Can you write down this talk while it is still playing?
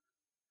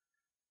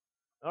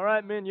All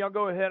right, men, y'all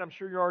go ahead. I'm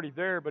sure you're already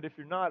there, but if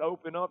you're not,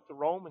 open up to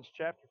Romans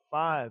chapter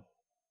 5,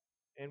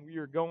 and we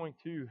are going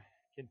to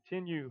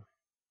continue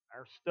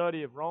our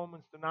study of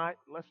Romans tonight,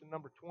 lesson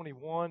number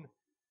 21.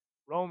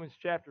 Romans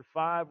chapter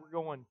 5, we're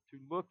going to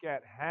look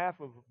at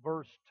half of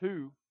verse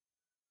 2,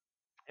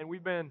 and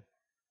we've been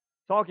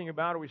talking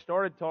about, or we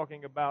started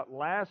talking about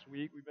last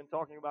week, we've been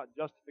talking about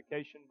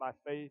justification by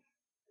faith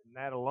and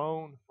that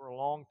alone for a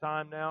long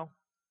time now,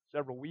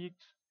 several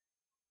weeks.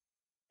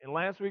 And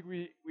last week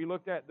we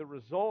looked at the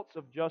results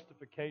of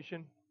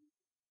justification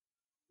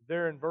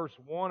there in verse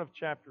 1 of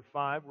chapter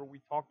 5 where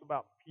we talked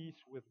about peace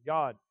with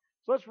God.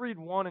 So let's read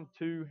 1 and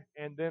 2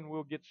 and then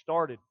we'll get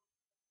started.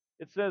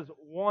 It says,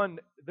 1,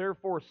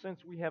 therefore,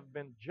 since we have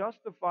been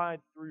justified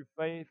through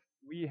faith,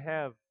 we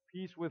have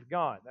peace with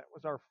God. That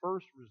was our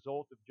first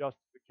result of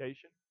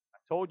justification. I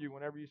told you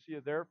whenever you see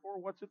a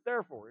therefore, what's it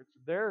there for? It's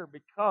there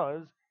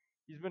because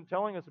He's been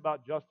telling us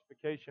about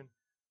justification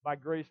by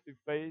grace through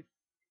faith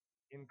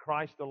in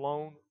Christ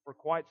alone for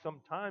quite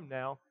some time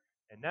now.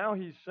 And now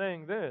He's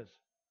saying this.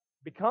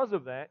 Because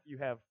of that, you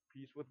have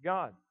peace with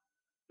God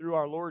through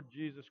our Lord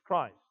Jesus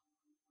Christ,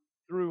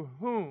 through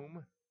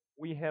whom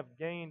we have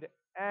gained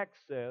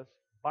access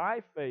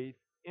by faith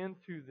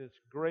into this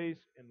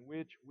grace in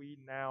which we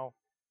now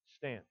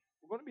stand.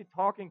 We're going to be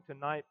talking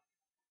tonight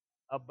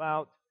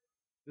about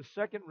the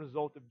second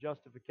result of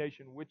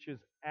justification, which is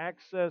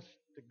access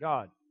to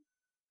God.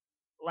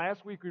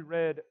 Last week we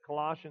read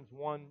Colossians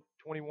 1,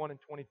 21 and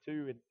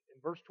 22, and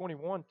verse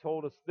 21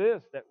 told us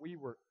this, that we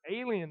were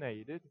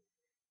alienated.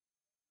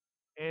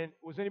 And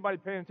was anybody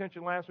paying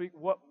attention last week?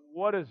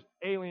 What does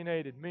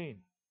alienated mean?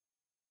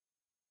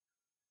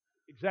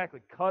 Exactly,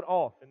 cut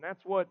off. And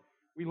that's what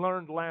we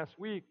learned last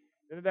week.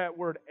 That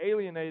word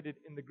alienated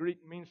in the Greek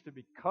means to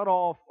be cut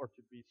off or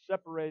to be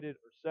separated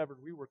or severed.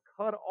 We were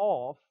cut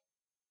off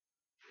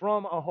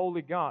from a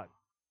holy God.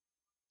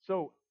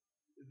 So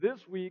this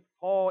week,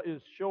 Paul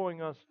is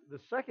showing us the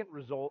second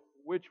result,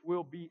 which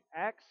will be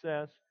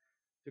access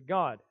to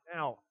God.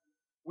 Now,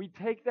 we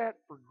take that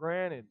for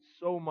granted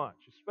so much,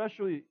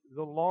 especially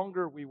the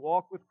longer we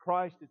walk with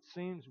Christ. It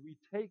seems we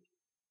take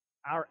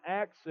our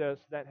access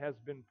that has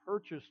been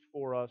purchased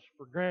for us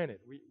for granted.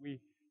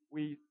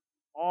 We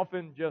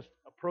often just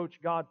approach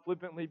God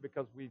flippantly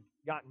because we've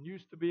gotten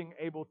used to being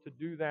able to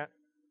do that.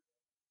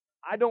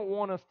 I don't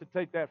want us to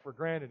take that for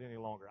granted any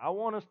longer. I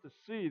want us to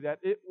see that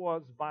it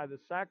was by the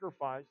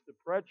sacrifice, the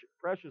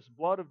precious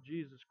blood of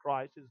Jesus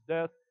Christ, His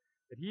death,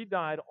 that He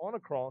died on a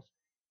cross,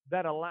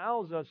 that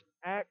allows us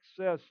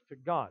access to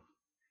God.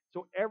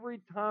 So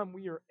every time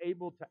we are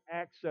able to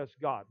access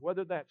God,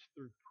 whether that's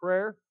through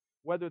prayer,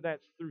 whether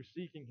that's through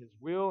seeking His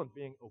will and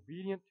being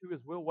obedient to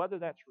His will, whether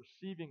that's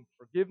receiving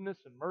forgiveness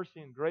and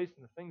mercy and grace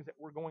and the things that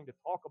we're going to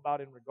talk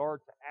about in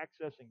regard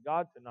to accessing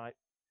God tonight,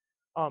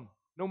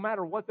 no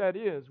matter what that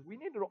is, we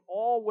need to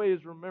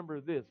always remember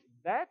this.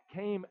 That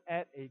came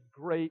at a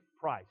great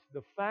price.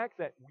 The fact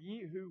that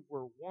we who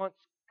were once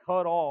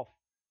cut off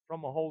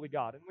from a holy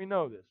God, and we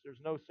know this, there's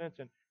no sense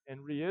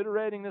in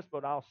reiterating this,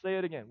 but I'll say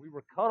it again. We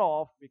were cut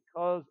off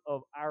because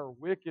of our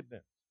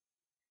wickedness.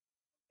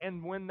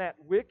 And when that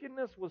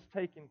wickedness was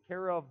taken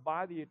care of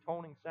by the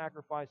atoning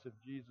sacrifice of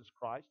Jesus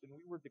Christ, and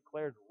we were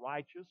declared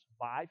righteous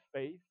by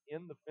faith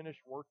in the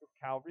finished work of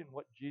Calvary and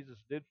what Jesus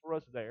did for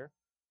us there,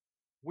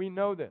 we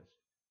know this.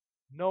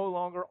 No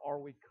longer are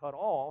we cut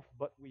off,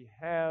 but we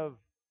have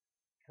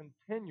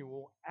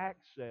continual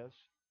access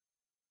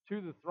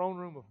to the throne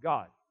room of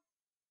God.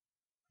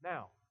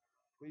 Now,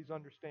 please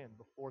understand,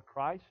 before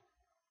Christ,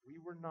 we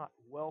were not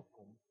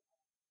welcome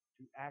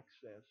to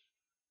access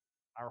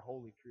our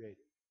holy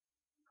Creator.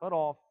 Cut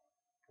off,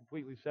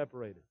 completely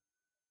separated.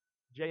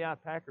 J.I.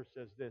 Packer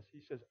says this.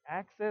 He says,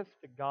 access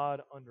to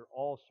God under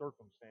all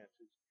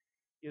circumstances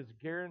is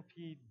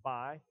guaranteed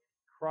by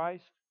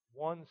Christ's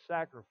one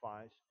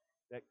sacrifice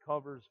that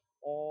covers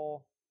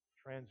all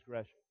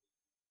transgressions.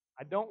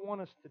 I don't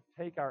want us to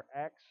take our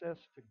access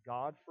to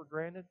God for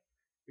granted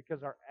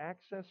because our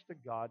access to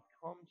God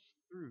comes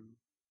through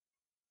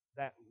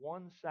that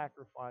one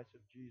sacrifice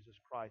of Jesus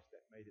Christ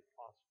that made it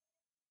possible.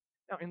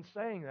 Now, in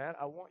saying that,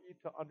 I want you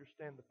to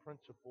understand the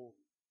principle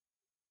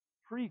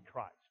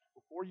pre-Christ,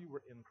 before you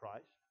were in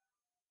Christ,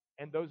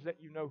 and those that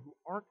you know who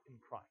aren't in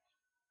Christ.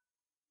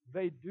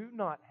 They do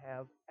not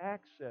have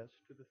access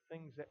to the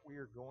things that we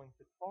are going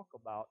to talk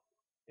about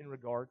in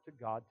regard to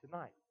God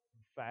tonight.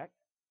 In fact,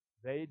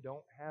 they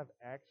don't have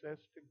access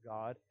to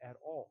God at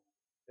all.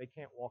 They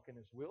can't walk in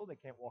His will. They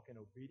can't walk in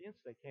obedience.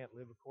 They can't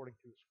live according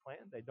to His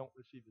plan. They don't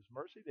receive His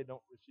mercy. They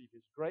don't receive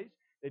His grace.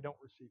 They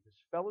don't receive His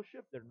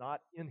fellowship. They're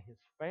not in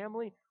His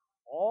family.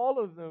 All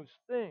of those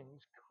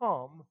things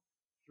come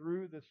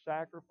through the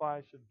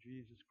sacrifice of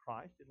Jesus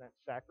Christ, and that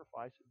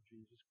sacrifice of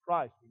Jesus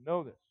Christ, we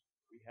know this.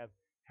 We have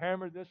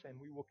hammered this, and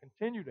we will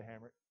continue to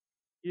hammer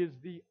it, is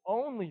the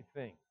only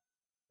thing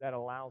that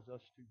allows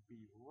us to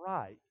be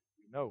right,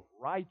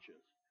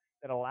 righteous,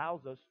 that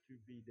allows us to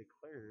be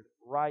declared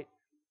right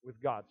with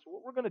God. So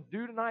what we're going to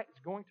do tonight is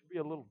going to be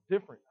a little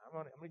different. I'm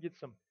going to get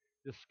some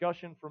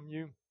discussion from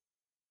you.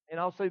 And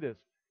I'll say this.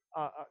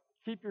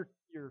 Keep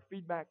your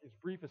feedback as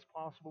brief as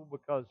possible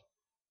because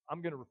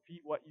I'm going to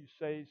repeat what you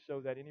say so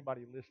that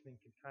anybody listening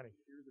can kind of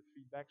hear the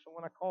feedback. So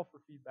when I call for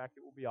feedback,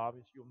 it will be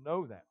obvious. You'll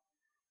know that.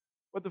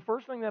 But the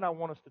first thing that I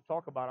want us to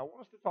talk about, I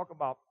want us to talk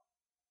about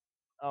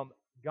um,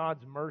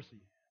 God's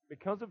mercy.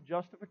 Because of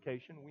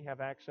justification, we have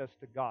access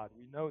to God.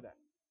 We know that.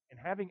 And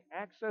having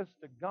access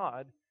to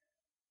God,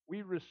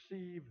 we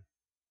receive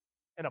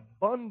an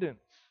abundance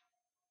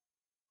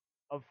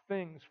of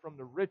things from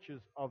the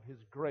riches of His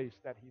grace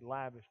that He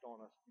lavished on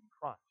us in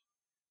Christ.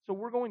 So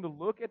we're going to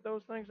look at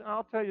those things, and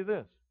I'll tell you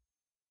this.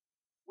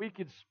 We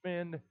could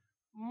spend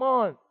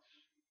months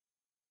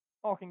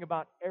talking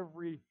about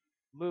every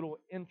little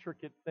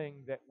intricate thing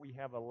that we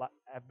have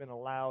been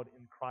allowed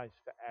in Christ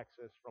to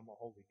access from a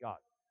holy God.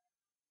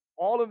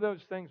 All of those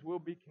things will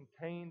be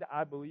contained,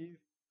 I believe,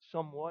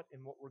 somewhat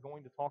in what we're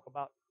going to talk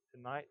about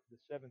tonight, the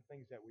 7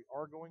 things that we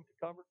are going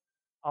to cover.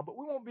 But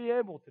we won't be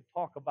able to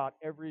talk about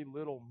every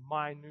little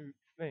minute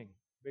thing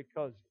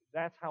because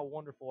that's how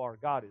wonderful our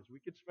God is. We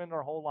could spend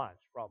our whole lives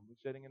probably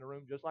sitting in a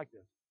room just like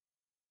this,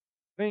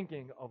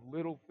 thinking of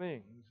little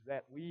things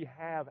that we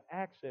have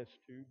access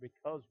to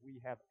because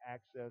we have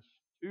access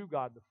to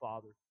God the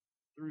Father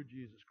through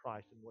Jesus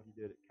Christ and what He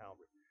did at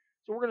Calvary.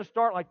 So we're going to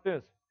start like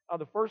this.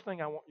 The first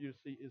thing I want you to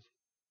see is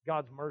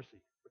God's mercy.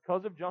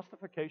 Because of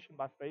justification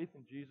by faith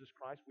in Jesus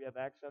Christ, we have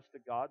access to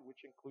God,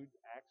 which includes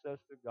access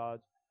to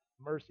God's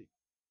mercy.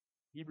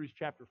 Hebrews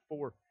chapter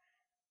 4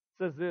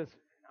 says this.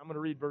 I'm going to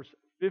read verse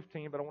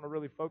 15, but I want to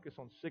really focus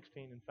on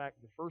 16. In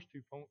fact, the first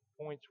 2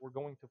 points we're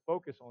going to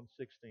focus on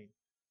 16.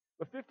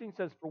 But 15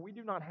 says, "For we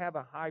do not have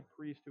a high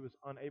priest who is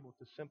unable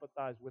to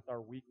sympathize with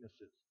our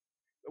weaknesses,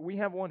 but we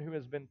have one who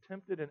has been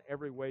tempted in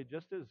every way,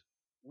 just as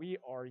we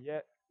are,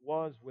 yet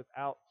was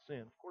without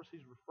sin." Of course,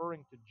 he's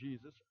referring to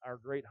Jesus, our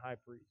great high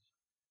priest,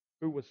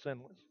 who was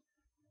sinless.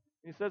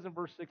 He says in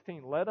verse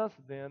 16, "Let us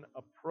then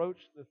approach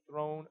the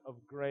throne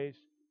of grace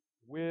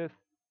with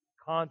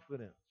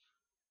confidence,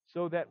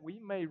 so that we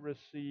may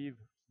receive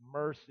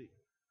mercy."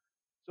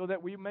 So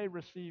that we may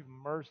receive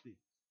mercy.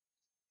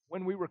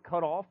 When we were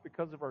cut off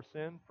because of our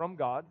sin from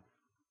God,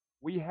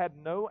 we had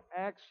no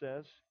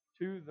access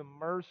to the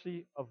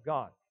mercy of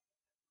God.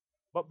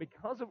 But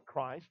because of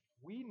Christ,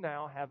 we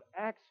now have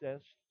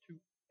access to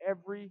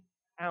every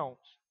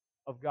ounce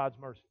of God's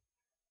mercy.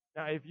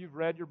 Now, if you've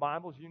read your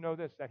Bibles, you know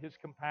this, that His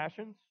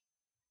compassions,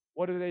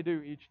 what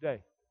do each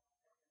day?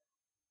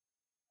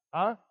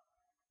 Huh?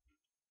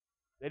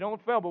 They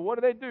don't fail, but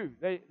what do?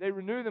 They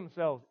renew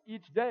themselves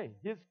each day.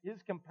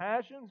 His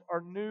compassions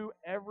are new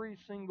every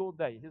single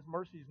day. His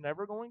mercy is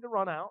never going to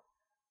run out.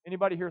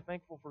 Anybody here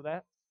thankful for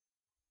that?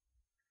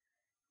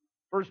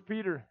 1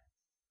 Peter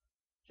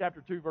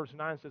chapter 2, verse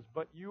 9 says,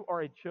 "But you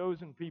are a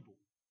chosen people,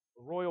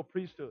 a royal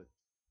priesthood,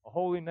 a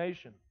holy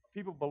nation, a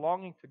people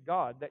belonging to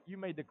God, that you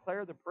may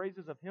declare the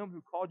praises of Him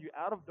who called you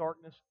out of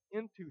darkness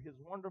into His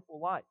wonderful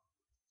light."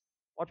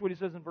 Watch what he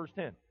says in verse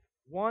 10.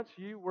 "Once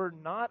you were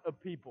not a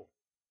people."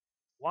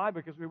 Why?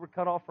 Because we were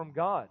cut off from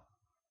God.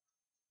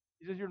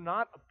 He says you're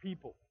not a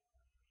people,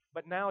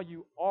 but now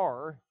you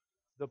are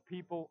the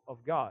people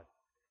of God.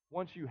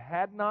 Once you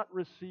had not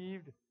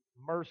received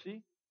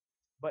mercy,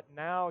 but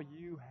now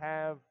you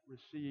have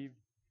received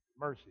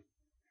mercy.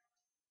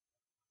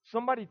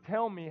 Somebody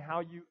tell me how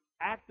you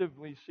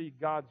actively see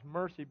God's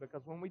mercy,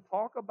 because when we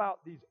talk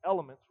about these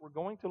elements, we're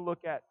going to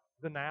look at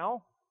the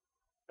now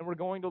and we're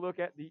going to look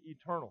at the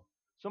eternal.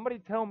 Somebody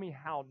tell me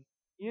how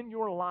in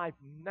your life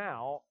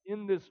now,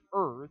 in this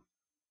earth,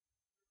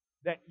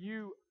 that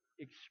you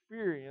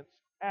experience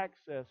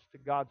access to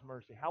God's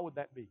mercy. How would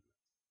that be?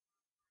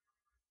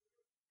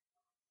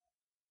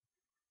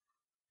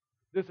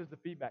 This is the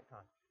feedback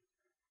time.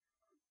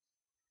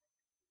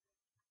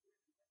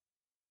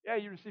 Yeah,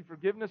 you receive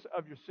forgiveness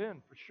of your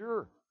sin, for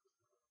sure.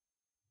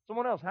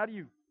 Someone else, how do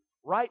you,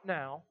 right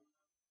now,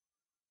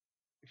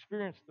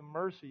 experience the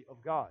mercy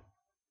of God?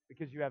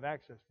 Because you have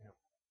access to Him.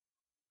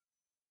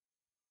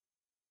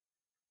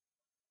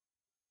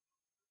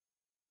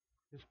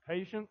 His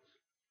patience.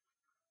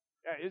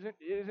 Yeah,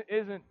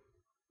 isn't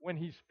when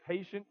He's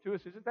patient to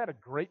us, isn't that a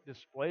great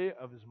display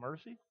of His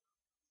mercy?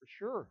 For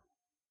sure.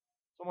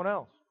 Someone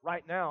else,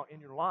 right now in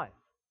your life.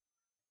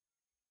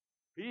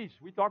 Peace.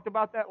 We talked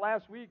about that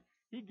last week.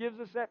 He gives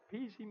us that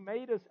peace. He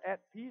made us at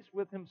peace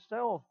with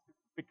Himself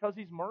because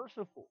He's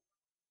merciful.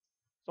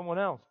 Someone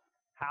else,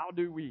 how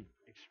do we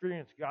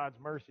experience God's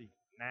mercy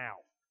now?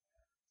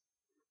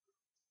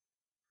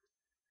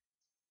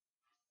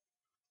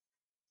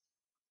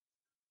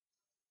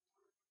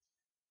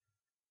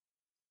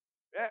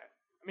 Yeah,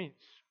 I mean,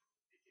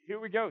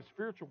 here we go.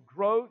 Spiritual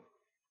growth,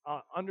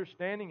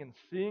 understanding and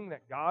seeing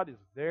that God is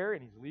there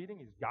and He's leading,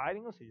 He's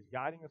guiding us. He's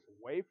guiding us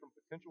away from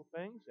potential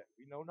things that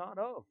we know not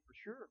of, for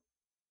sure.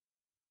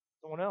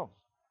 Someone else.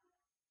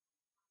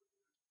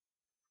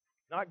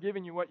 Not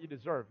giving you what you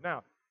deserve.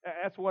 Now,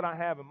 that's what I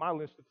have in my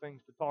list of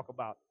things to talk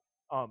about.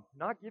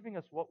 Not giving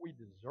us what we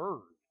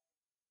deserve.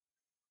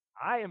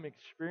 I am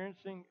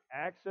experiencing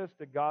access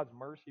to God's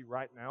mercy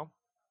right now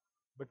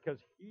because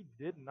He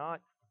did not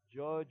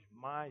judge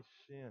my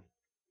sin.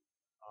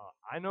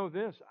 I know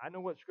this. I know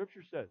what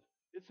Scripture says.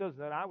 It says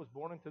that I was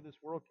born into this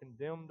world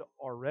condemned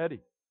already.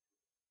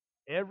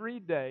 Every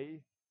day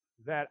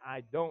that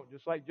I don't,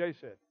 just like Jay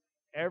said,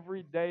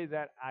 every day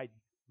that I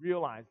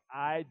realize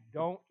I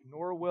don't,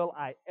 nor will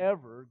I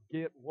ever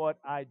get what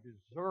I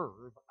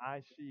deserve,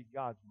 I see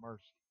God's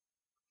mercy.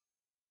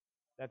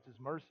 That's His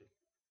mercy.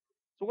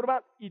 So what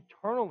about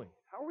eternally?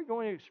 How are we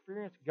going to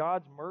experience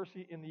God's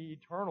mercy in the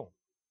eternal?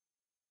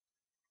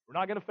 We're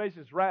not going to face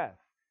His wrath.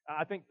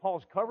 I think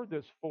Paul's covered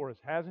this for us,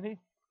 hasn't he?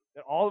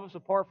 That all of us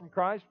apart from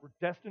Christ, we're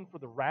destined for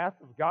the wrath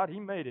of God. He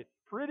made it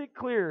pretty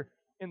clear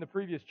in the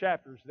previous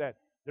chapters that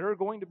there are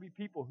going to be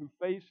people who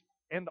face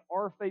and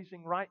are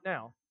facing right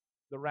now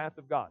the wrath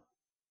of God.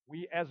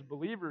 We as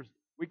believers,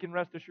 we can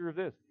rest assured of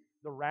this.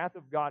 The wrath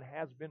of God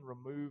has been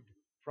removed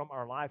from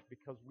our life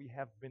because we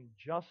have been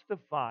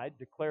justified,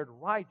 declared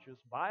righteous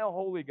by a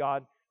holy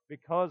God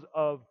because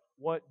of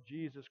what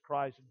Jesus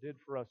Christ did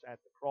for us at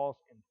the cross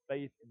and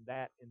faith in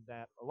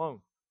that alone.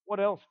 What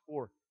else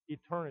for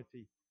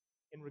eternity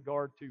in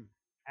regard to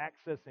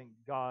accessing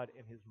God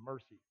and His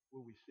mercy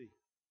will we see?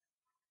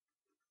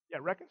 Yeah,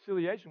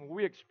 reconciliation. Will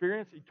we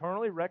experience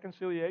eternally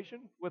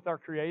reconciliation with our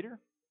Creator?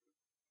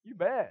 You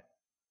bet.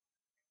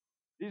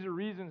 These are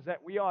reasons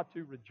that we ought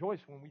to rejoice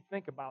when we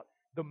think about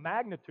the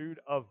magnitude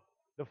of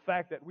the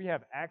fact that we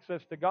have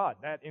access to God.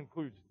 That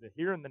includes the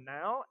here and the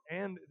now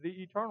and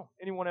the eternal.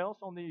 Anyone else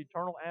on the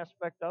eternal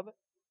aspect of it?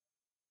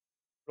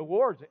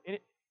 Rewards.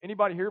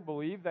 Anybody here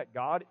believe that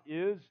God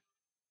is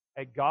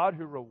a God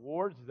who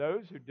rewards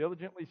those who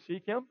diligently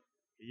seek Him?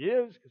 He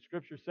is, because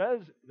Scripture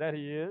says that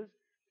He is.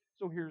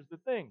 So here's the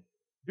thing.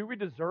 Do we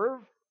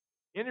deserve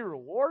any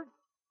reward?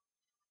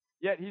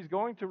 Yet He's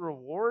going to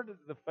reward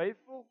the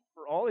faithful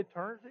for all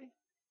eternity?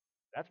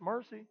 That's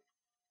mercy.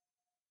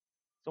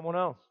 Someone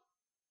else.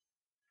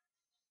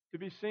 To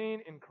be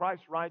seen in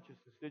Christ's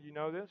righteousness. Did you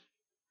know this?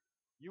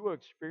 You will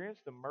experience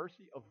the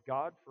mercy of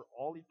God for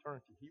all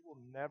eternity. He will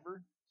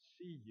never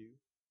see you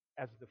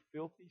as the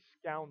filthy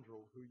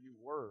scoundrel who you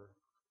were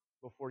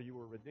before you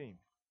were redeemed.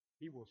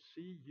 He will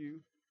see you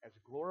as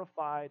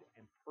glorified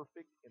and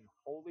perfect and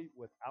holy,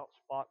 without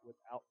spot,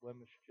 without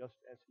blemish, just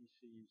as He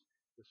sees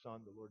the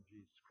Son, the Lord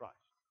Jesus Christ.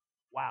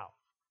 Wow.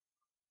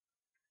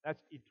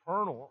 That's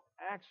eternal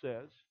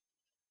access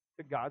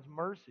to God's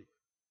mercy.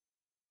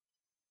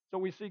 So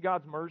we see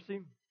God's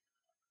mercy,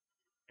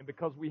 and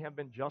because we have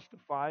been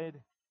justified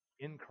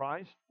in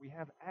Christ, we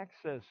have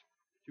access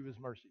to His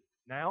mercy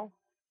now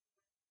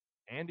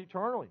and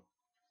eternally.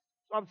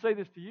 So I would say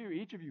this to you,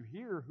 each of you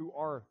here who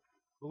are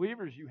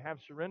believers, you have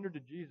surrendered to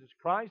Jesus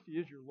Christ. He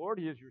is your Lord.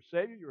 He is your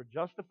Savior. You are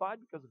justified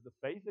because of the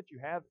faith that you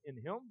have in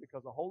Him,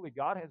 because the holy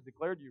God has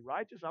declared you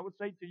righteous. I would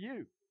say to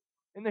you,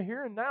 in the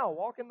here and now,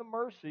 walk in the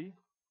mercy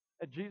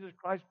that Jesus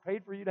Christ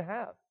paid for you to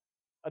have.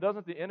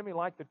 Doesn't the enemy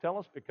like to tell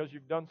us because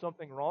you've done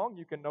something wrong,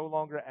 you can no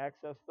longer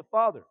access the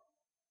Father?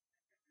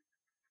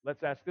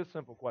 Let's ask this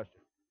simple question.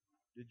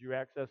 Did you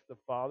access the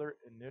Father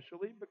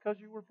initially because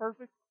you were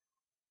perfect?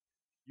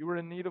 You were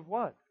in need of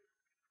what?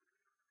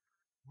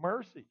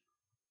 Mercy.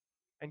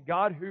 And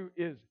God, who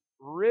is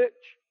rich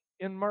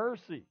in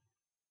mercy,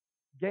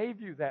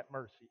 gave you that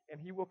mercy. And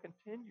He will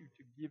continue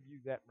to give you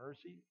that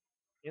mercy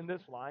in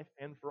this life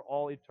and for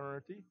all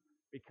eternity,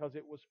 because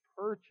it was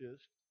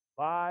purchased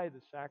by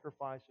the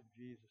sacrifice of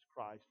Jesus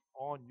Christ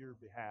on your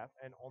behalf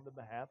and on the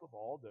behalf of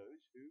all those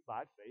who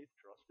by faith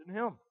trust in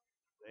Him.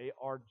 They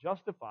are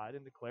justified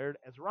and declared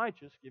as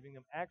righteous, giving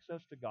them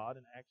access to God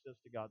and access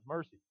to God's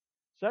mercy.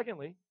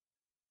 Secondly,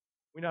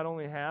 we not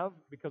only have,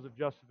 because of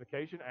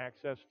justification,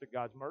 access to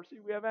God's mercy,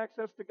 we have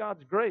access to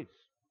God's grace.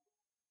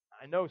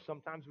 I know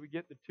sometimes we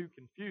get the two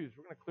confused.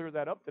 We're going to clear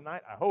that up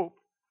tonight, I hope.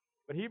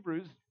 But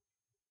Hebrews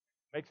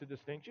makes a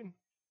distinction.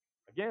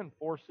 Again,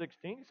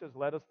 4:16, he says,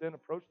 "Let us then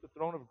approach the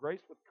throne of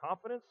grace with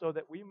confidence so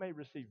that we may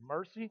receive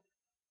mercy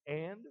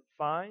and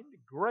find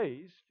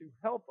grace to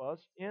help us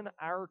in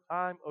our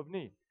time of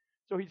need."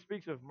 So he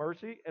speaks of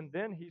mercy, and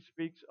then he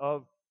speaks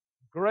of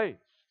grace.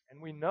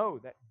 And we know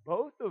that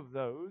both of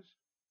those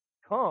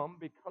come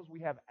because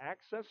we have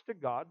access to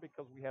God,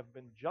 because we have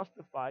been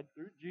justified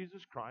through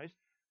Jesus Christ.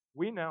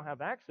 We now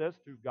have access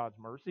to God's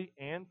mercy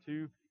and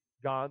to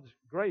God's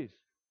grace.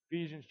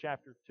 Ephesians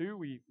chapter 2,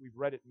 we've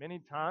read it many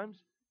times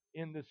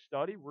in this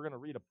study. We're going to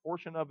read a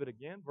portion of it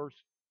again, verse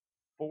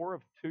 4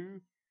 of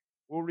 2.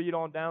 We'll read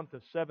on down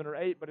to 7 or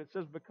 8, but it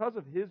says, "Because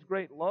of His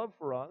great love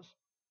for us,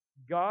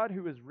 God,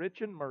 who is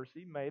rich in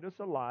mercy, made us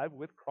alive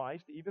with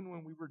Christ even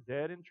when we were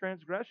dead in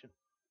transgression.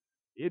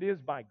 It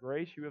is by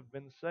grace you have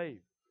been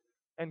saved.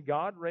 And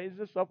God raised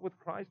us up with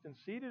Christ and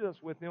seated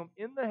us with Him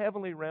in the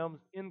heavenly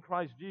realms in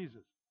Christ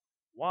Jesus.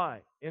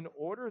 Why? In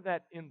order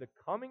that in the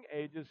coming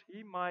ages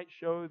He might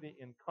show the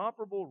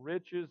incomparable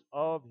riches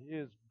of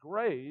His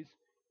grace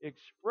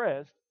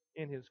expressed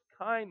in His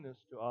kindness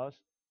to us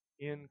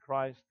in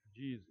Christ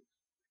Jesus."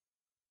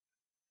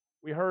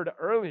 We heard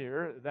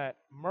earlier that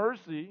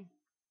mercy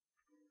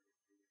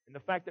and the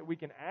fact that we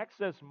can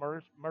access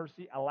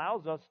mercy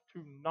allows us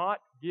to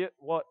not get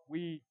what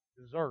we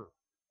deserve,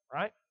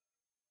 right?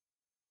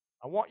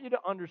 I want you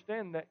to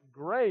understand that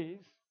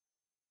grace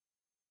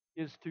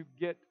is to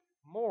get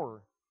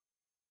more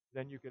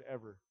than you could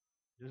ever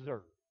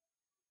deserve.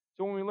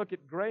 So when we look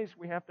at grace,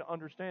 we have to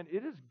understand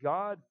it is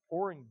God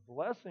pouring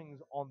blessings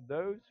on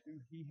those who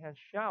He has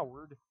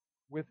showered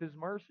with His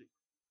mercy.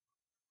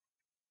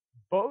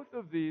 Both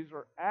of these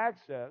are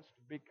accessed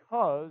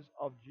because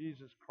of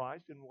Jesus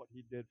Christ and what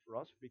He did for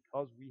us,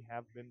 because we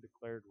have been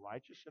declared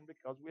righteous and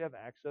because we have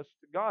access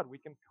to God. We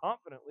can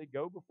confidently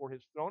go before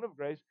His throne of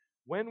grace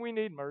when we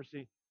need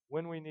mercy,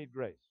 when we need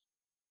grace.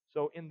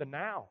 So in the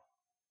now,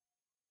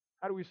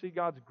 how do we see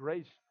God's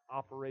grace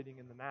operating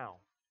in the now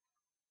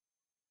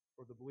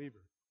for the believer?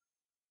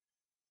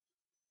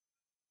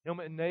 Him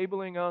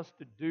enabling us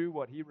to do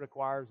what He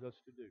requires us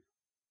to do.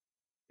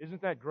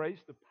 Isn't that grace?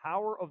 The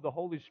power of the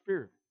Holy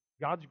Spirit.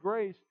 God's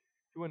grace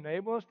to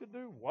enable us to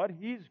do what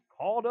He's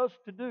called us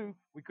to do.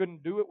 We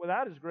couldn't do it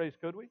without His grace,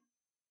 could we?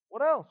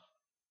 What else?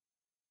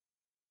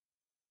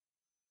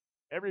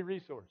 Every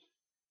resource.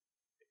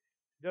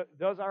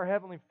 Does our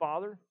Heavenly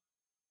Father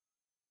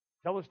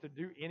tell us to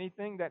do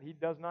anything that He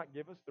does not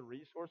give us the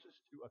resources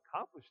to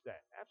accomplish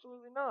that?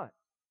 Absolutely not.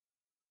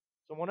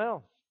 Someone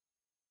else.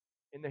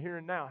 In the here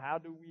and now, how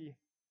do we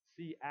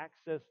see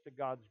access to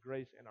God's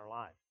grace in our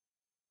life?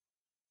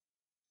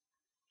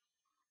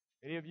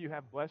 Any of you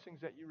have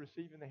blessings that you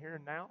receive in the here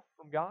and now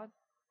from God?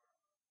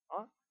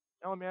 Huh?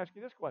 Now let me ask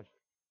you this question.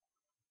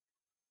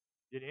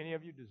 Did any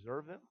of you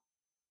deserve them?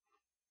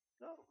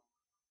 No.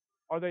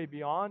 Are they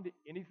beyond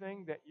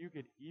anything that you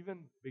could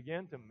even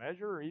begin to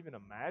measure or even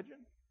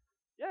imagine?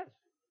 Yes.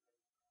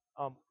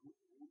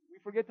 We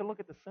forget to look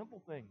at the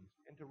simple things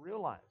and to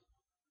realize.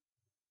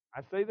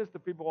 I say this to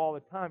people all the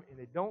time, and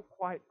they don't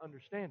quite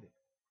understand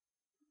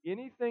it.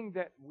 Anything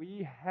that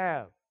we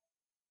have,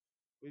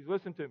 please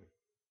listen to me.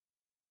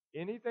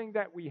 Anything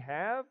that we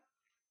have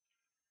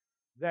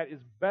that is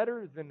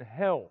better than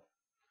hell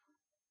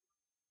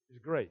is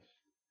grace.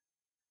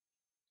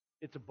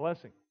 It's a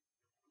blessing.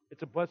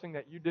 It's a blessing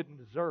that you didn't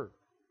deserve.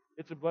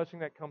 It's a blessing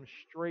that comes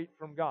straight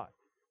from God.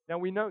 Now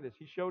we know this.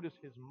 He showed us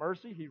His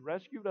mercy. He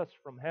rescued us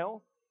from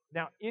hell.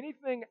 Now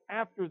anything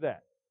after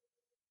that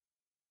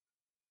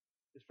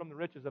is from the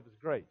riches of His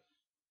grace.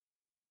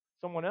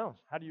 Someone else,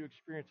 how do you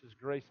experience His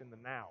grace in the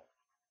now?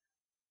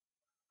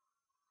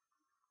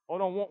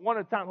 Hold on, one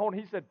at a time. Hold on.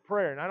 He said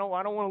prayer, and I don't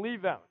want to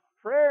leave that one.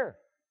 Prayer.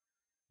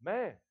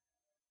 Man,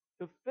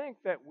 to think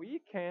that we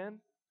can,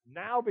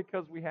 now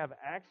because we have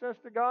access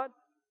to God,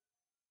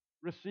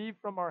 receive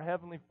from our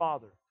Heavenly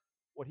Father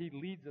what He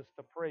leads us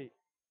to pray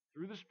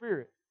through the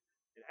Spirit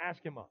and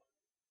ask Him of.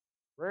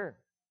 Prayer.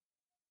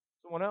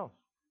 Someone else.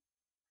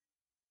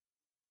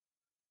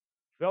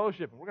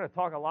 Fellowship. And we're going to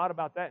talk a lot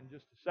about that in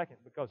just a second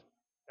because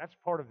that's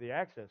part of the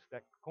access,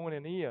 that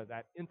koinonia,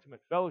 that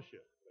intimate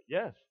fellowship. But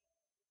yes,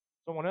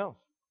 someone else.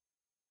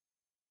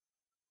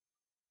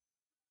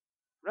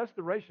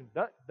 Restoration.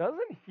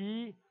 Doesn't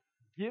He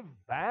give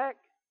back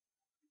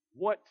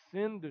what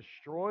sin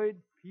destroyed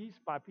piece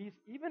by piece,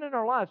 even in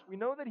our lives? We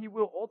know that He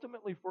will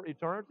ultimately for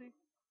eternity,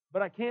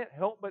 but I can't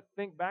help but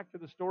think back to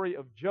the story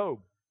of Job.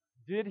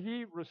 Did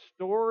He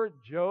restore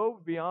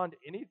Job beyond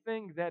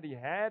anything that he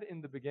had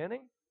in the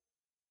beginning?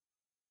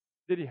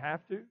 Did He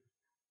have to?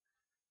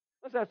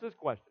 Let's ask this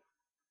question.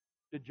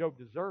 Did Job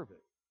deserve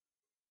it?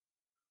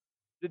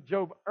 Did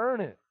Job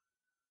earn it?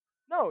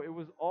 No, it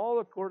was all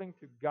according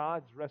to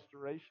God's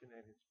restoration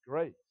and His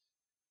grace.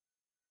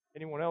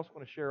 Anyone else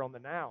want to share on the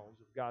nows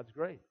of God's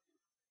grace?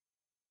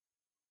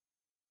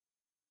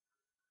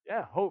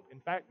 Yeah, hope. In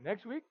fact,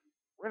 next week,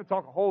 we're going to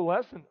talk a whole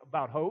lesson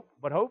about hope,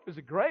 but hope is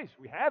a grace.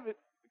 We have it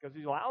because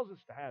He allows us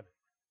to have it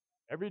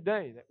every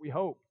day that we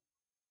hope.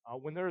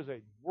 When there is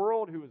a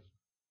world who is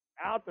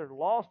out there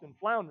lost and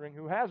floundering,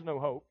 who has no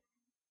hope,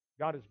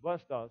 God has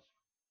blessed us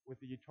with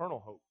the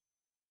eternal hope.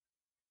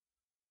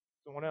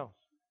 Someone else.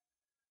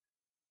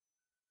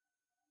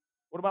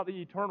 What about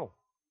the eternal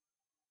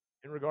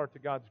in regard to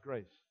God's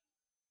grace?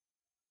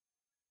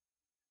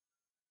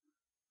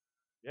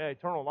 Yeah,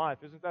 eternal life.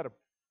 Isn't that a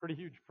pretty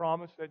huge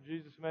promise that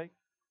Jesus makes?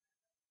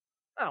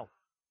 Now,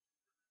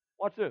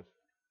 watch this.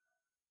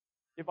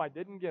 If I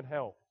didn't get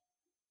hell,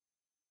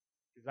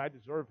 because I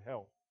deserve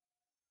hell,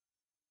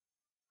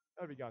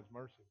 that would be God's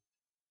mercy.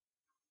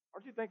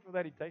 Aren't you thankful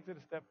that He takes it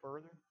a step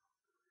further?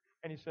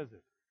 And He says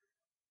this.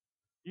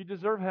 You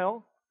deserve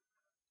hell,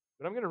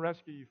 but I'm going to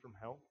rescue you from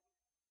hell.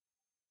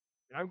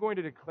 And I'm going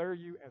to declare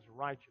you as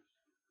righteous.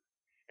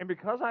 And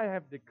because I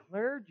have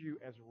declared you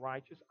as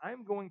righteous,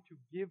 I'm going to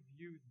give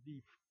you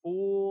the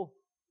full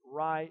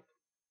right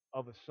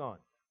of a son.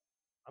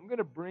 I'm going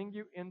to bring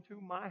you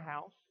into my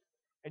house,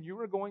 and you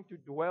are going to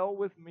dwell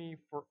with me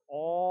for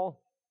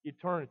all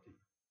eternity.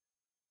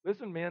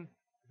 Listen, men,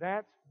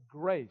 that's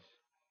grace.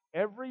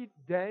 Every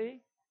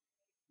day,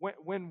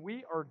 when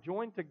we are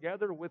joined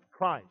together with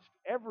Christ,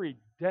 every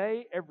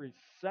day, every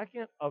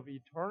second of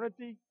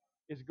eternity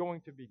is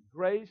going to be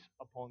grace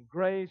upon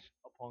grace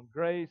upon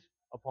grace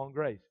upon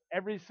grace.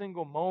 Every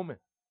single moment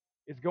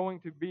is going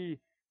to be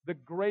the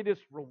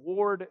greatest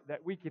reward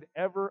that we could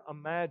ever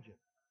imagine.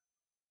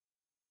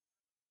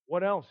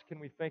 What else can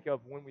we think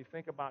of when we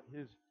think about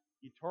His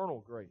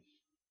eternal grace?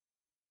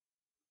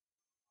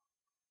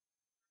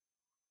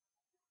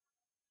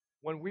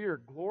 when we are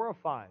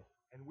glorified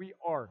and we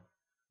are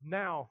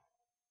now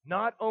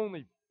not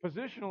only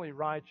positionally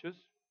righteous,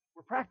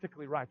 we're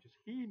practically righteous.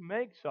 He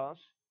makes us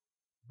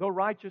the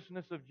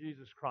righteousness of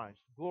Jesus Christ,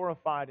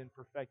 glorified in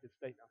perfected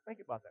state. Now think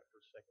about that for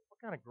a second.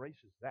 What kind of grace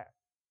is that?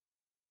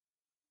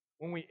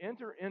 When we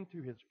enter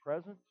into His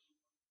presence,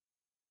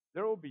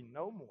 there will be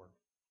no more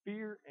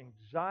fear,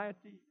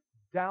 anxiety,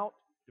 doubt,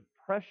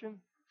 depression,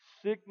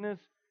 sickness,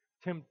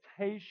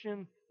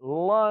 temptation,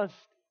 lust,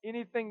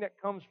 anything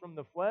that comes from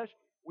the flesh.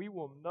 We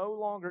will no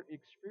longer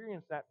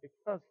experience that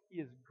because He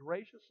is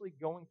graciously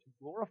going to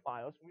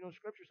glorify us. We know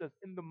Scripture says,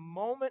 in the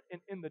moment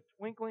and in the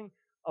twinkling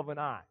of an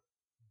eye,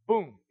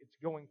 boom, it's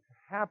going to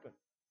happen.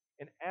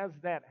 And as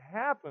that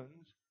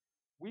happens,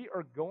 we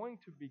are going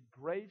to be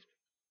graced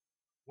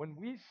when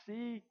we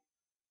see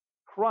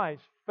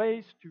Christ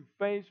face to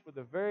face for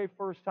the very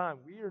first time.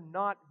 We are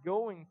not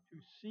going to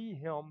see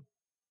Him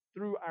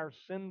through our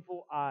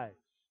sinful eyes.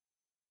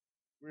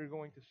 We are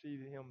going to see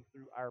Him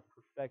through our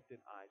perfected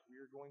eyes. We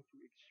are going to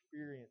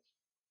experience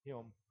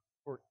Him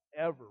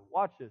forever.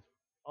 Watch this.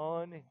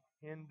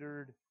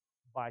 Unhindered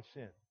by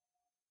sin.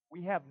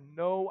 We have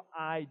no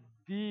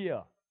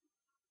idea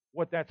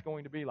what that's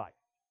going to be like.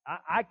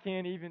 I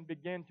can't even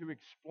begin to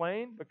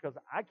explain because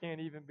I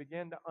can't even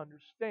begin to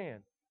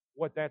understand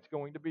what that's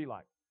going to be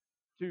like.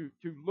 To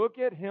look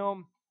at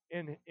Him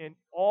in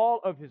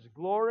all of His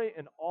glory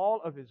and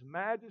all of His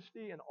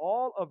majesty and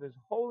all of His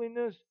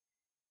holiness,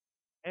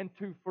 and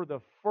to, for the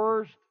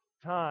first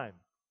time,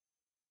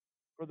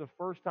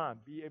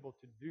 be able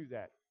to do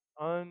that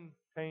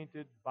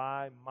untainted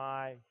by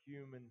my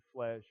human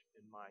flesh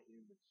and my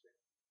human sin.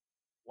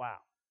 Wow,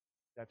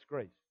 that's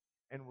grace.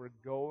 And we're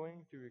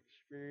going to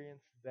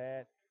experience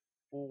that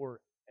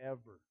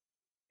forever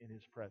in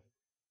His presence.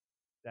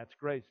 That's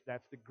grace.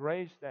 That's the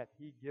grace that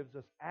He gives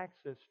us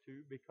access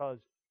to, because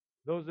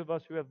those of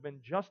us who have been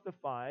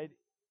justified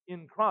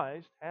in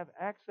Christ have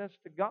access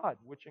to God,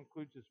 which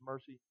includes His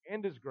mercy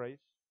and His grace.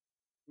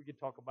 We could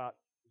talk about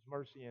His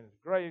mercy and His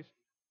grace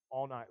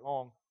all night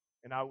long,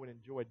 and I would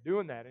enjoy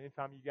doing that.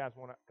 Anytime you guys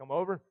want to come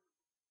over,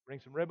 bring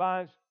some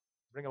ribeyes,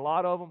 bring a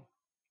lot of them,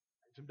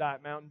 and some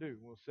Diet Mountain Dew.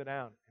 We'll sit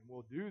down and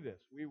we'll do this.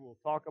 We will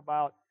talk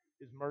about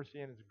His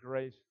mercy and His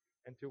grace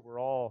until we're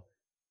all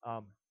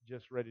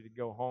just ready to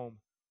go home,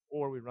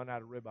 or we run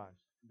out of ribeyes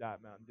and Diet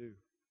Mountain Dew.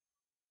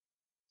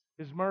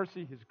 His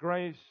mercy, His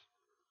grace.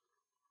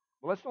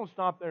 But let's don't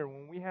stop there.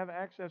 When we have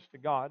access to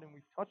God, and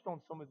we've touched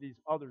on some of these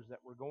others that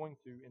we're going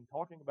to, in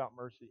talking about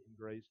mercy and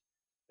grace,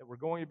 that we're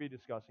going to be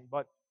discussing.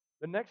 But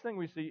the next thing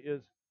we see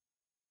is,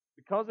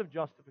 because of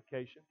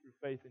justification through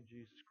faith in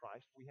Jesus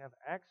Christ, we have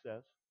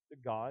access to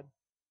God,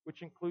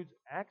 which includes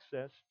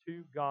access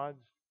to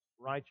God's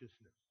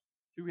righteousness,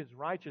 to His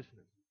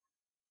righteousness.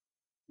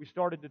 We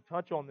started to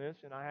touch on this,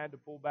 and I had to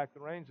pull back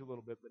the reins a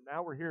little bit, but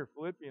now we're here.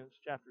 Philippians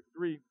chapter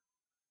 3,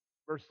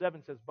 verse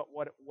 7 says, "But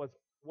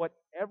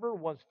whatever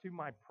was to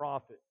my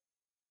profit,"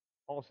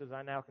 Paul says,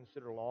 "I now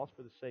consider loss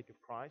for the sake of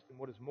Christ. And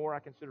what is more, I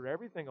consider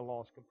everything a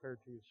loss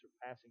compared to His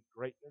surpassing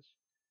greatness,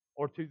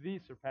 or to the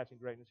surpassing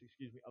greatness,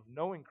 of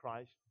knowing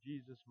Christ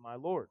Jesus my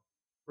Lord,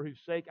 for whose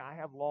sake I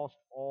have lost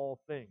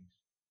all things."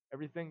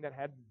 Everything that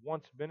had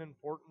once been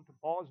important to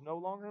Paul is no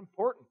longer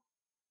important.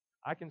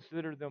 I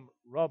consider them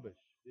rubbish.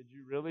 Did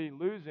you really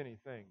lose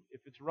anything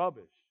if it's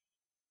rubbish?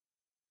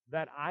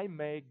 "That I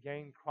may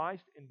gain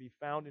Christ and be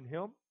found in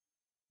Him,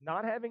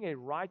 not having a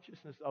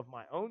righteousness of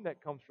my own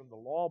that comes from the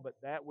law, but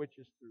that which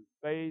is through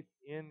faith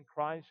in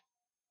Christ,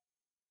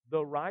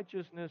 the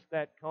righteousness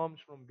that comes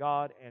from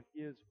God and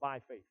is by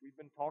faith." We've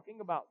been talking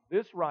about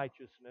this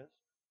righteousness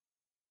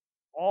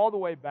all the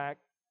way back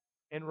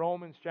in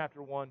Romans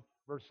chapter 1,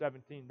 verse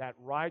 17, that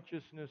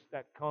righteousness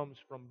that comes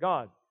from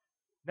God.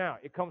 Now,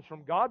 it comes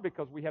from God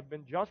because we have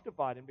been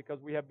justified, and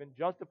because we have been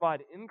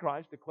justified in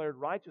Christ, declared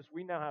righteous,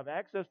 we now have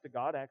access to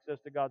God,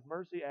 access to God's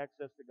mercy,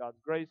 access to God's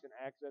grace, and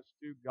access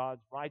to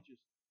God's righteousness.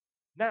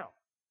 Now,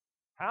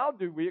 how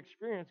do we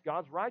experience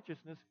God's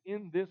righteousness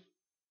in this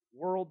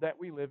world that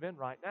we live in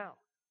right now?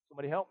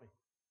 Somebody help me.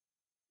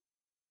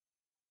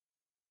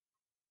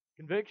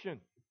 Conviction.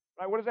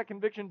 Right? What is that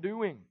conviction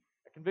doing?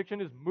 That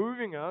conviction is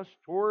moving us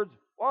towards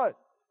what?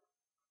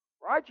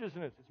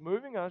 Righteousness. It's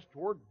moving us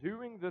toward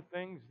doing the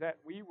things that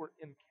we were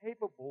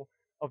incapable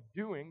of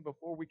doing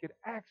before we could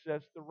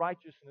access the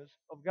righteousness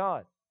of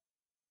God.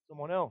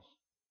 Someone else.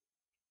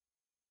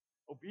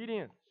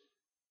 Obedience.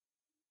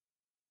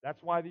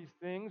 That's why these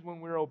things, when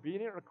we're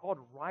obedient, are called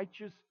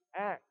righteous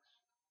acts.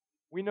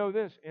 We know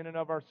this in and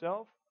of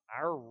ourselves.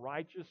 Our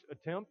righteous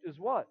attempt is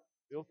what?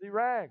 Filthy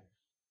rags.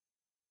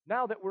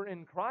 Now that we're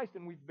in Christ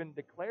and we've been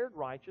declared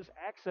righteous,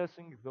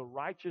 accessing the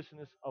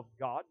righteousness of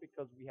God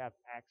because we have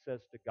access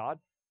to God,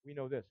 we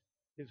know this.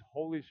 His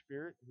Holy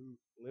Spirit who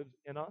lives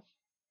in us,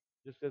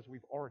 just as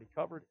we've already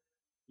covered,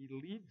 He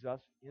leads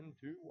us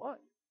into what?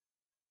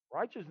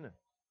 Righteousness.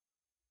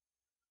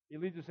 He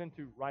leads us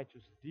into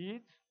righteous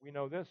deeds. We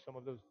know this. Some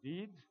of those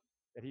deeds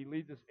that He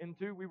leads us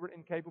into, we were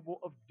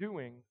incapable of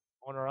doing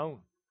on our own.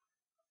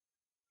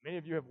 Many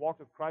of you have walked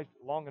with Christ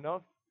long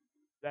enough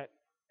that,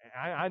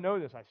 and I know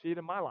this, I see it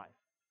in my life,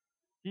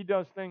 He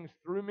does things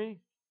through me,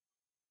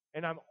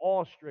 and I'm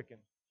awe-stricken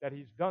that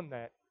He's done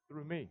that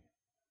through me.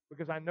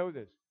 Because I know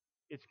this.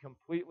 It's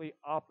completely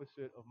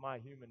opposite of my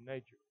human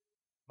nature.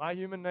 My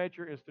human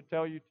nature is to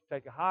tell you to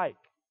take a hike.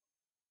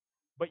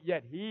 But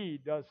yet He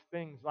does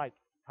things like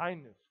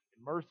kindness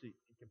and mercy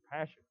and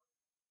compassion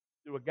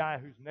through a guy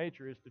whose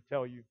nature is to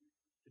tell you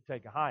to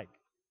take a hike.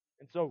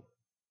 And so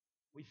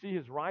we see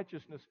His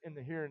righteousness in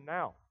the here and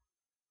now.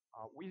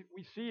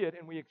 We see it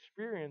and we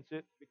experience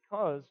it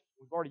because,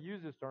 we've already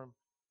used this term,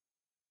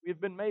 we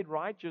have been made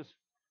righteous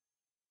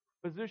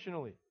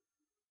positionally.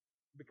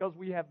 Because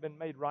we have been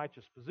made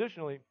righteous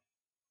positionally,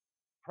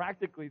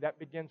 practically that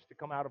begins to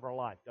come out of our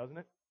life, doesn't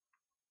it?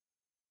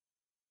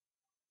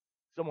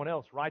 Someone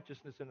else,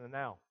 righteousness in the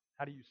now.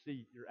 How do you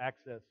see your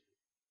access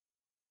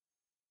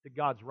to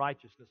God's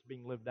righteousness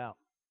being lived out?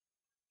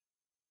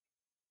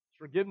 It's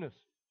forgiveness.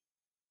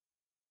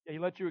 Yeah, He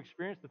lets you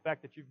experience the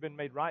fact that you've been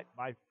made right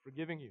by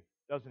forgiving you,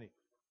 doesn't He?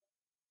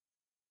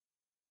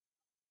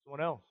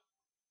 Someone else.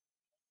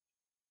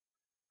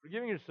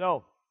 Forgiving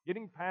yourself,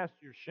 getting past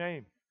your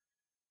shame.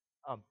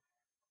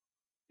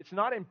 It's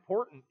not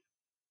important,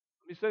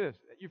 let me say this,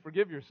 that you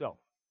forgive yourself.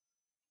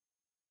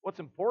 What's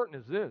important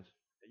is this,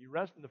 that you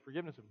rest in the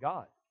forgiveness of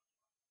God.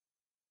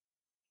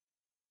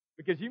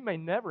 Because you may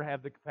never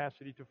have the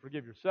capacity to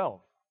forgive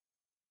yourself.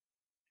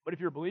 But if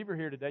you're a believer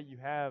here today, you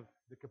have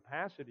the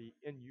capacity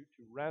in you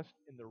to rest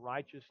in the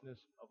righteousness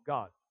of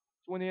God.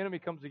 So when the enemy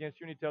comes against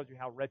you and he tells you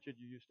how wretched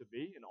you used to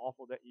be and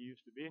awful that you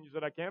used to be, and you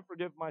said, I can't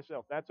forgive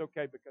myself, that's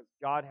okay because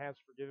God has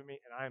forgiven me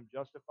and I am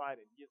justified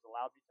and He has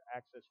allowed me to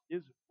access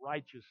His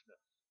righteousness.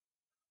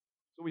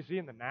 So we see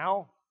in the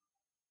now,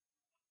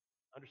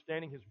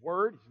 understanding His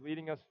Word, He's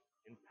leading us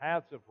in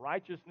paths of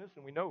righteousness,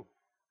 and we know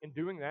in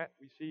doing that,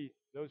 we see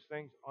those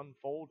things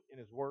unfold in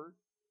His Word.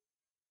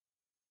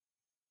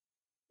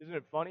 Isn't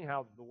it funny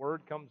how the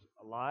Word comes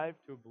alive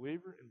to a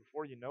believer, and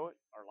before you know it,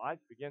 our life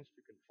begins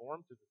to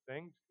conform to the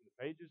things in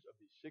the pages of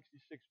these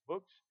 66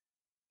 books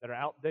that are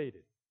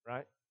outdated,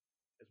 right?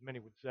 As many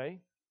would say.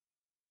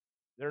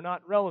 They're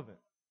not relevant.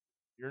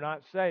 You're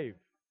not saved.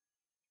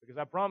 Because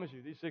I promise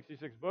you, these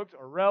 66 books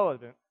are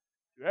relevant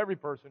to every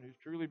person who's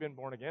truly been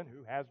born again,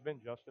 who has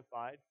been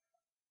justified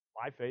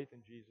by faith in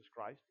Jesus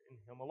Christ and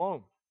Him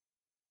alone.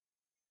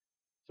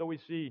 So we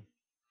see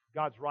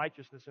God's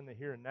righteousness in the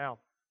here and now.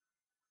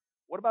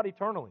 What about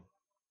eternally?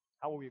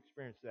 How will we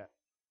experience that?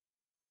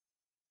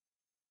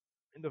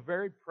 In the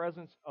very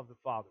presence of the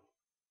Father,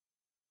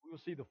 we will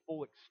see the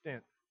full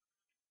extent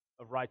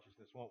of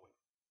righteousness, won't we?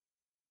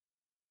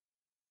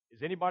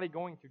 Is anybody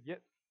going to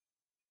get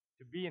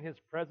to be in His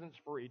presence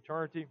for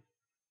eternity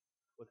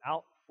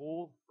without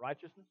full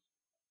righteousness?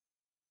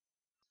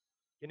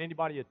 Can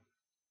anybody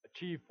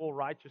achieve full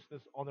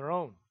righteousness on their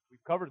own?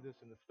 We've covered this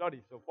in the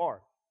study so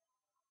far.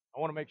 I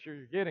want to make sure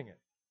you're getting it.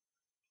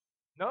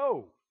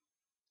 No,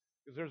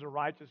 because there's a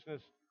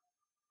righteousness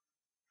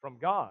from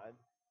God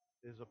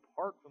that is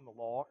apart from the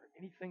law or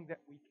anything that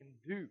we can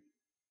do.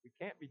 We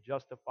can't be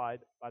justified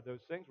by those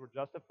things. We're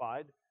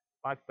justified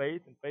by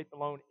faith and faith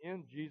alone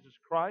in Jesus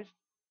Christ.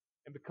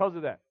 And because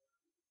of that,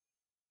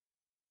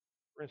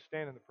 we're going to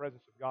stand in the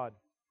presence of God.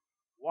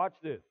 Watch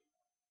this.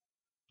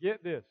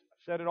 Get this.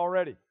 I've said it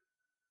already.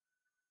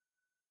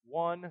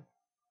 100%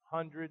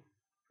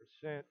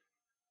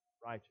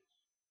 righteous.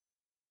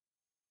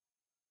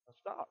 Now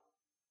stop.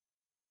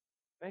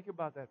 Think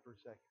about that for a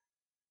second.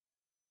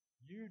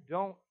 You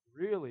don't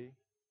really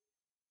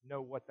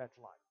know what that's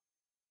like.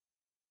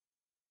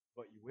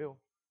 But you will.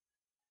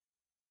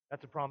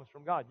 That's a promise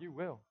from God. You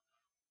will.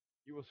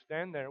 You will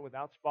stand there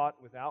without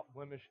spot, without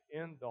blemish,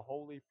 in the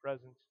holy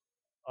presence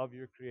of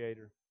your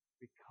Creator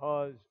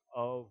because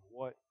of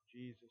what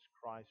Jesus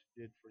Christ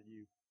did for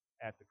you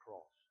at the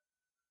cross.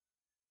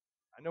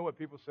 I know what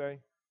people say.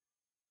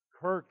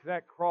 Kirk,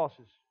 that cross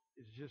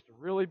is just a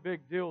really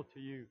big deal to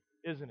you,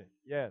 isn't it?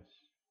 Yes.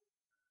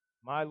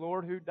 My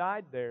Lord who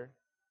died there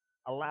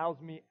allows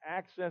me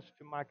access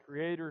to my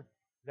Creator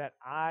that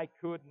I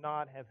could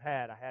not have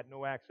had. I had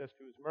no access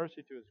to His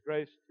mercy, to His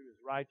grace, to His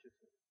righteousness.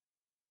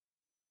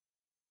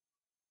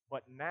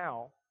 But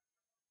now,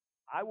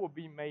 I will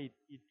be made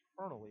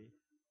eternally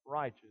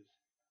righteous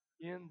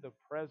in the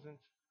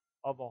presence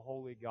of a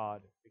holy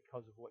God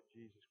because of what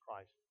Jesus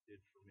Christ did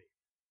for me.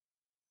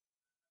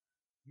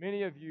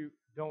 Many of you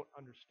don't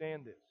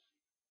understand this.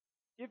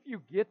 If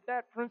you get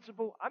that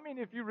principle, I mean,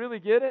 if you really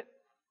get it,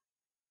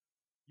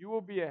 you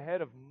will be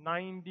ahead of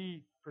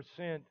 90%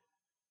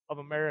 of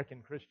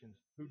American Christians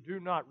who do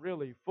not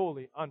really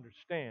fully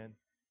understand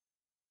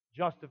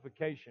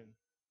justification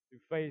through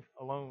faith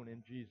alone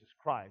in Jesus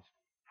Christ.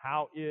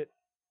 How it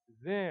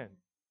then,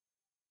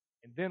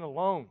 and then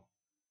alone,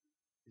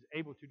 is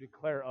able to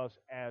declare us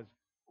as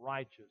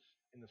righteous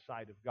in the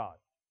sight of God.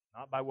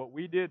 Not by what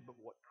we did, but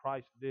what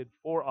Christ did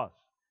for us.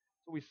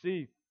 So we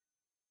see,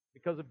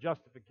 because of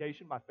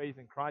justification, by faith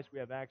in Christ, we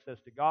have access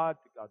to God,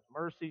 to God's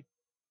mercy,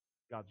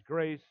 God's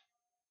grace,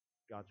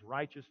 God's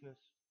righteousness.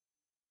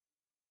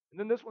 And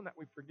then this one that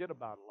we forget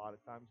about a lot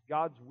of times,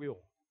 God's will.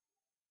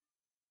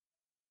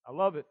 I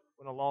love it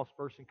when a lost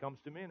person comes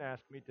to me and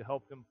asks me to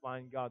help them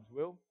find God's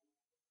will.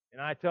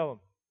 And I tell them,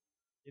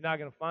 you're not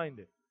going to find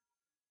it.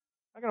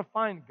 You're not going to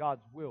find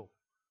God's will.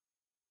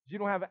 You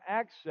don't have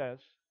access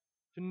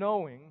to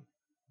knowing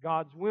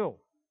God's will.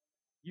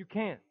 You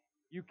can't.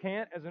 You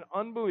can't, as an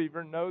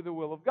unbeliever, know the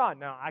will of God.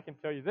 Now, I can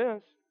tell you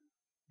this.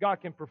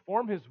 God can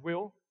perform His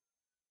will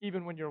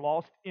even when you're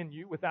lost in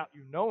you without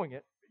you knowing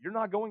it. But you're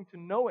not going to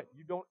know it.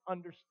 You don't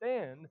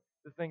understand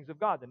the things of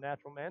God. The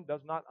natural man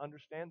does not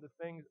understand the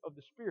things of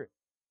the Spirit.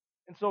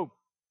 And so,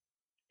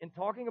 in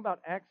talking about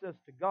access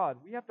to God,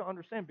 we have to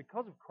understand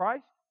because of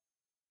Christ,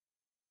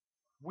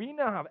 we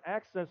now have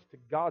access to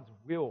God's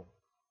will.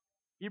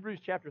 Hebrews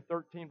chapter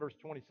 13, verse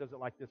 20 says it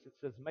like this. It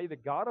says, "May the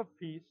God of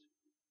peace,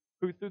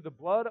 who through the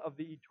blood of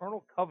the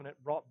eternal covenant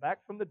brought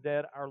back from the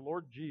dead our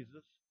Lord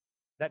Jesus,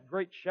 that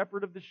great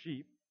shepherd of the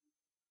sheep,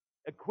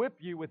 equip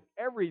you with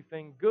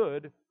everything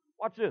good,"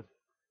 watch this,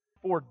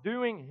 "for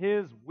doing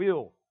His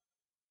will.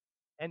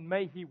 And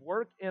may He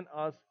work in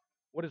us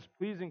what is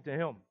pleasing to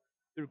Him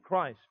through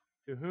Christ,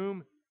 to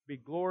whom be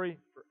glory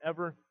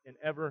forever and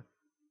ever.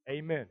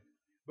 Amen."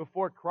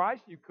 Before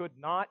Christ, you could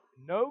not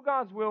know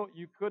God's will.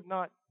 You could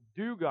not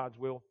do God's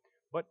will.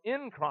 But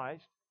in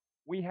Christ,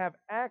 we have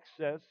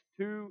access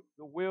to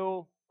the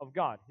will of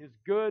God, His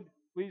good,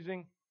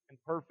 pleasing,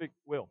 and perfect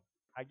will.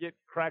 I get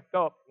cracked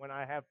up when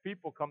I have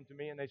people come to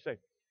me and they say,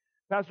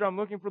 "Pastor, I'm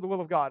looking for the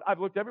will of God. I've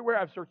looked everywhere.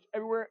 I've searched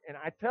everywhere." And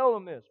I tell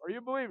them this. "Are you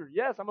a believer?"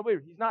 "Yes, I'm a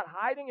believer." He's not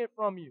hiding it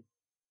from you.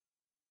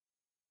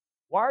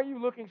 Why are you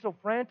looking so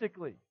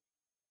frantically?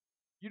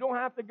 You don't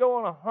have to go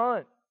on a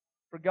hunt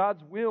for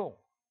God's will.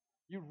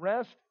 You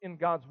rest in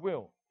God's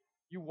will.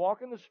 You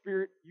walk in the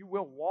Spirit, you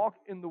will walk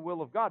in the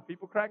will of God.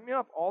 People crack me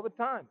up all the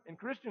time. And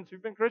Christians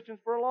who've been Christians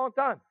for a long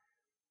time.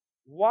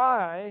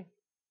 Why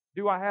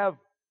do I have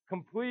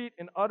complete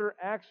and utter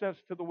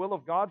access to the will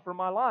of God for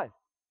my life?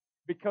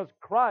 Because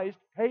Christ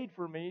paid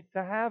for me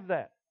to have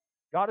that.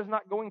 God is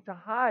not going to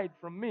hide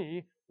from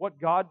me what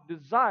God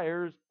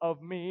desires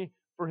of me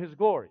for His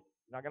glory.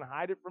 He's not going to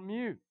hide it from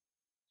you.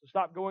 So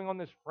stop going on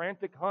this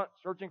frantic hunt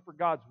searching for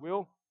God's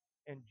will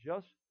and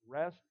just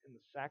rest in the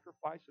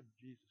sacrifice of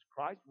Jesus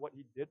Christ, what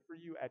He did for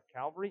you at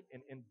Calvary.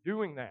 And in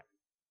doing that,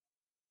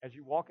 as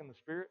you walk in the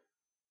Spirit,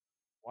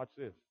 watch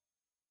this.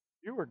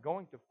 You are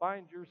going to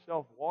find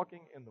yourself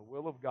walking in the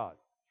will of God.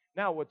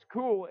 Now, what's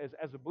cool is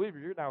as a believer,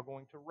 you're now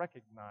going to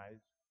recognize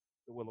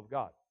the will of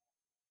God.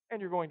 And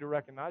you're going to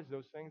recognize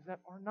those things that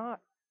are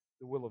not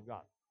the will of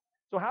God.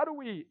 So how do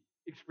we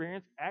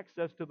experience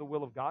access to the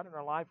will of God in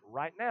our life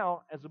right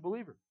now as a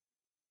believer?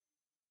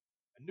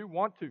 A new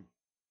want to.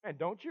 Man,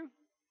 don't you?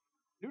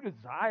 New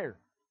desire.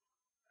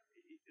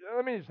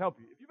 Let me just help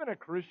you. If you've been a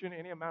Christian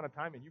any amount of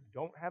time and you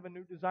don't have a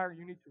new desire,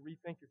 you need to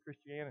rethink your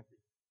Christianity.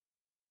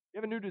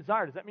 You have a new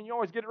desire. Does that mean you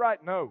always get it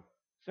right? No.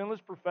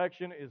 Sinless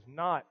perfection is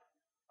not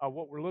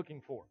what we're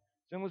looking for.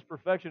 Sinless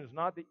perfection is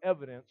not the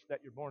evidence that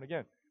you're born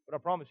again. But I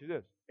promise you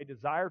this, a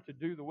desire to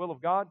do the will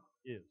of God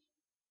is.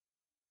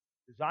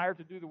 Desire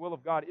to do the will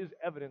of God is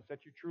evidence that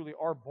you truly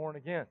are born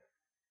again.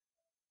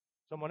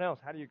 Someone else,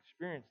 how do you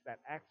experience that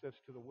access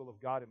to the will of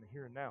God in the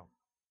here and now?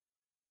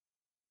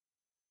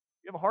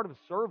 You have a heart of a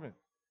servant.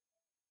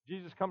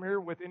 Jesus come here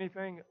with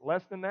anything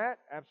less than that?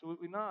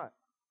 Absolutely not.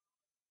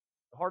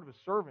 The heart of a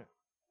servant.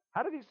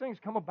 How do these things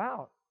come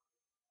about?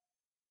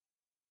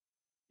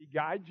 He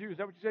guides you. Is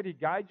that what you said? He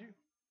guides you?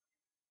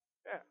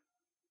 Yeah.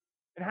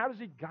 And how does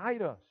He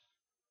guide us?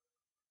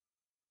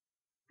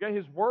 Okay,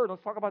 His Word.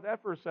 Let's talk about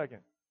that for a second.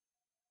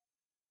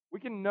 We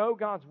can know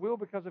God's will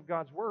because of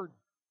God's Word.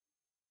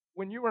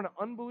 When you were an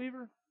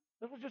unbeliever,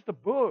 this was just a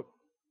book.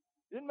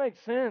 It didn't make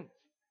sense.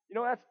 You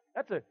know,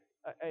 that's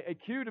a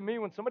cue to me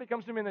when somebody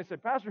comes to me and they say,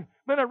 "Pastor,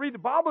 man, I read the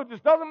Bible, it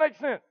just doesn't make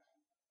sense."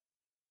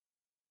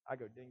 I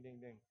go, ding, ding,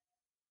 ding.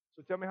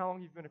 So tell me how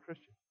long you've been a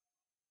Christian.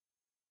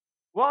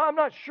 Well, I'm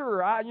not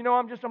sure.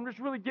 I'm just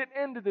really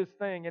getting into this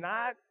thing, and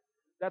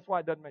that's why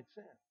it doesn't make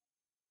sense.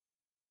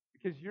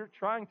 Because you're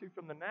trying to,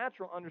 from the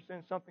natural,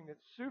 understand something that's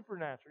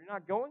supernatural. You're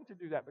not going to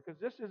do that because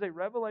this is a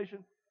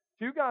revelation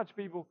to God's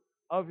people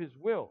of His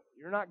will.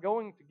 You're not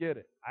going to get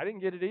it. I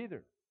didn't get it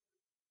either.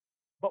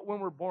 But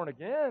when we're born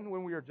again,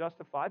 when we are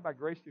justified by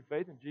grace through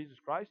faith in Jesus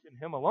Christ, in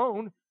Him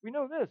alone, we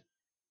know this.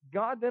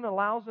 God then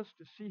allows us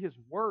to see His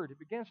Word. It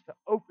begins to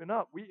open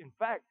up. We, in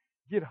fact,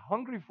 get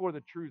hungry for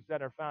the truths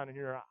that are found in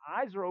here. Our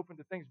eyes are open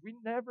to things we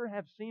never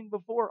have seen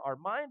before. Our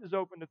mind is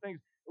open to things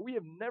that we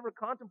have never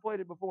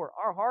contemplated before.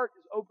 Our heart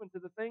is open to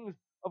the things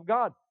of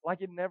God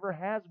like it never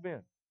has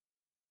been.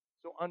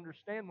 So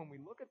understand when we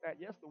look at that,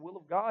 yes, the will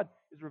of God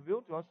is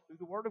revealed to us through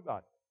the Word of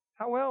God.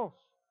 How else?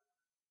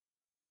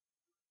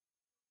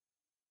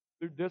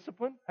 Through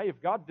discipline. Hey, if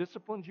God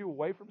disciplines you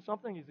away from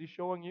something, is He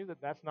showing you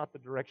that that's not the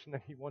direction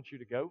that He wants you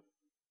to go?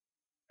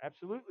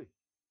 Absolutely.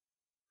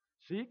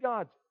 See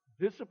God's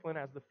discipline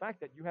as the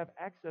fact that you have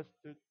access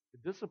to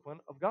the discipline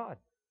of God.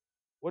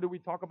 What did we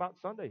talk about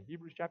Sunday?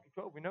 Hebrews chapter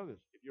 12, we know this.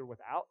 If you're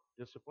without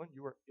discipline,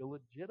 you are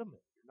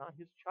illegitimate. You're not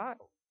His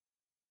child.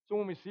 So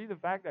when we see the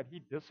fact that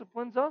He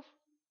disciplines us,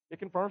 it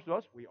confirms to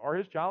us we are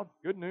His child.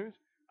 Good news.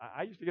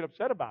 I used to get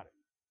upset about it.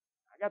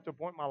 got to a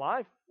point in my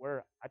life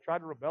where I tried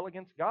to rebel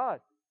against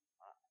God.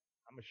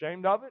 I'm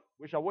ashamed of it.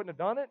 Wish I wouldn't have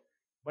done it,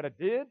 but I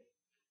did.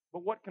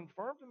 But what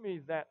confirmed to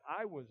me that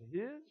I was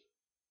His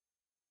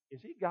is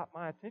He got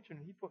my attention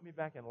and He put me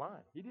back in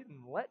line. He didn't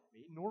let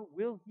me, nor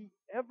will He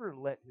ever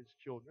let His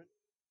children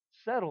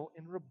settle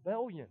in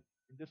rebellion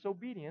and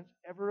disobedience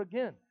ever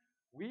again.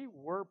 We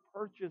were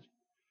purchased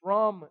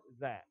from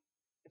that.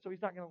 And so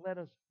He's not going to let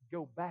us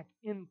go back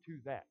into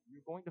that.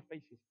 You're going to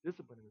face His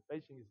discipline, and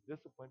facing His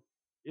discipline,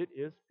 it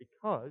is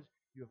because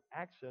you have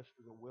access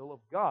to the will of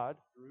God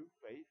through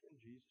faith in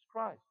Jesus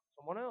Christ.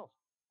 Someone else.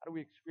 How do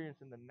we experience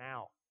in the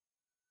now?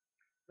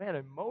 Man,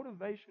 a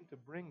motivation to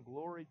bring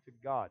glory to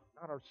God,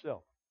 not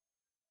ourselves.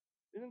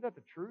 Isn't that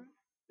the truth?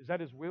 Is that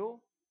His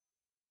will?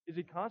 Is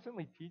He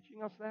constantly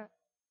teaching us that?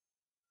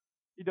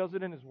 He does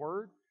it in His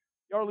Word.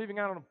 Y'all are leaving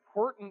out an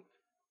important,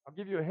 I'll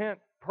give you a hint,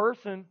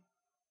 person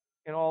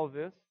in all of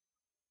this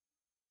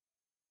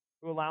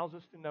who allows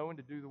us to know and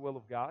to do the will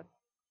of God.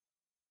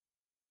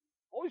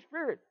 Holy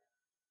Spirit.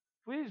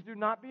 Please do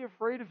not be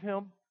afraid of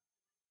Him.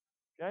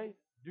 Okay?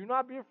 Do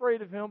not be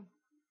afraid of Him.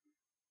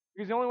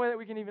 Because the only way that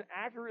we can even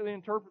accurately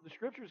interpret the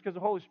Scriptures is because the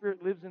Holy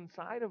Spirit lives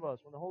inside of us.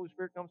 When the Holy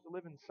Spirit comes to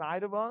live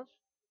inside of us,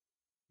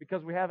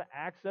 because we have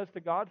access to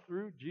God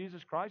through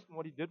Jesus Christ and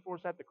what He did for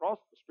us at the cross,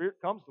 the Spirit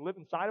comes to live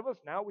inside of us.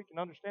 Now we can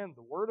understand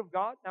the Word of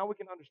God. Now we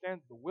can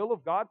understand the will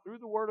of God through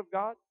the Word of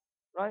God.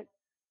 Right?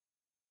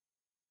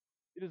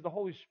 It is the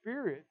Holy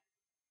Spirit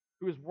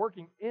who is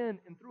working in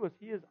and through us.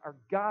 He is our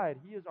guide.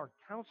 He is our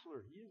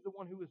counselor. He is the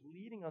one who is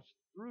leading us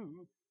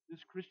through this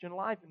Christian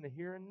life in the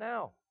here and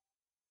now.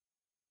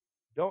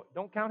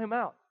 Don't count Him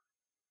out.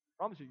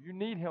 I promise you, you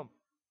need Him.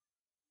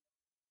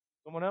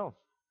 Someone else.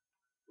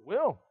 The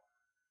will.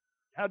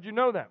 How'd you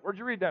know that? Where'd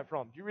you read that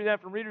from? Did you read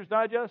that from Reader's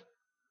Digest?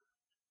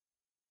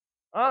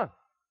 Huh?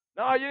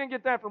 No, you didn't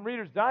get that from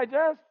Reader's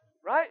Digest,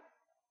 right?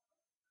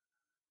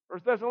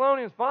 1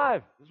 Thessalonians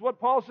 5. This is what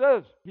Paul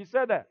says. He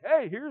said that.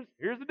 Hey,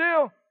 here's the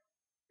deal.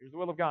 Here's the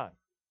will of God.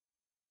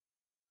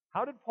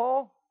 How did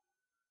Paul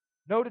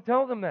know to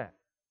tell them that?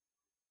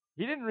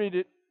 He didn't read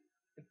it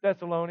in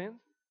Thessalonians.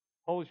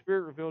 Holy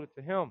Spirit revealed it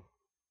to him.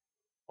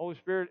 Holy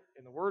Spirit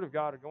and the Word of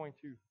God are going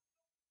to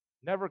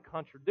never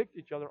contradict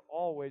each other,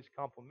 always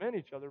complement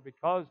each other,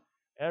 because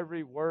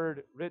every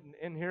word written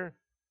in here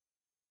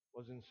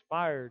was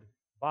inspired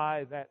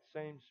by that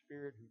same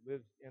Spirit who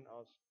lives in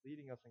us,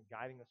 leading us and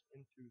guiding us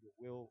into the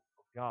will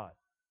of God.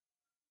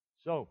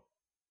 So,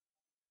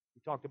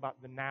 we talked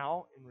about the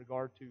now in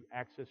regard to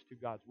access to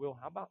God's will.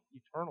 How about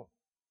eternal?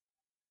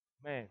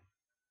 Man,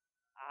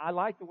 I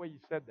like the way you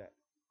said that.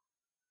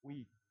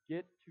 We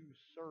get to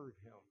serve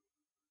Him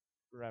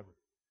forever.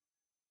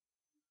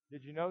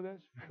 Did you know this?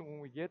 When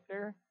we get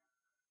there,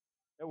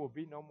 there will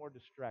be no more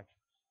distractions.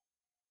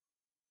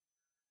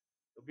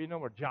 There'll be no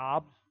more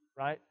jobs,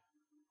 right?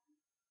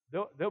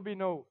 There'll be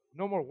no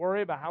more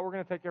worry about how we're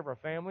going to take care of our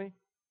family.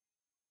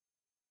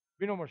 There'll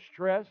be no more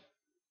stress.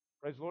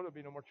 Praise the Lord, there'll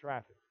be no more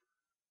traffic.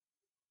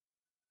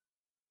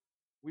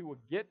 We will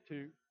get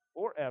to,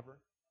 forever,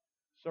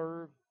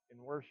 serve and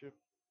worship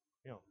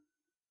Him.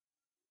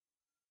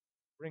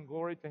 Bring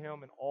glory to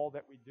Him in all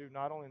that we do,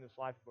 not only in this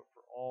life, but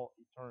for all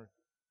eternity.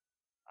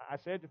 I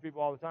say it to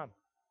people all the time.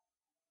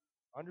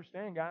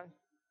 Understand, guys,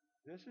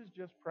 this is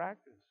just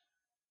practice.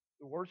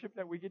 The worship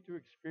that we get to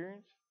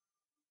experience,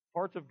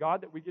 parts of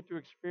God that we get to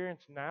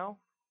experience now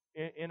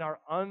in our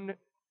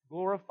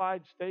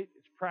unglorified state,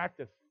 it's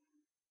practice.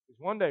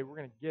 Because one day we're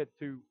going to get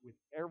to, with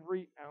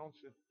every ounce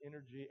of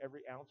energy,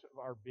 every ounce of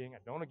our being, I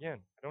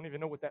don't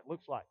even know what that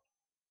looks like.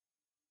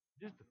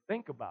 Just to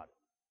think about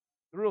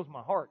it thrills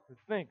my heart to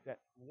think that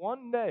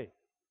one day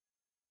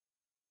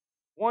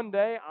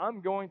I'm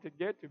going to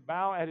get to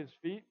bow at His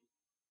feet,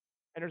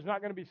 and there's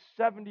not going to be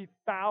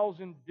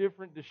 70,000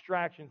 different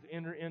distractions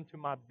enter into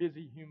my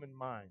busy human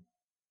mind.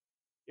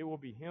 It will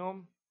be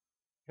Him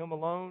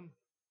alone,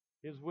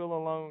 His will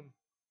alone,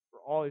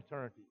 for all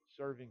eternity,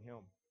 serving Him,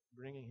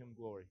 bringing Him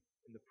glory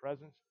in the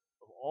presence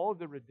of all of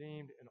the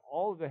redeemed and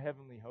all of the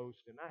heavenly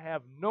hosts. And I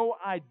have no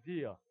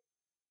idea,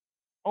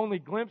 only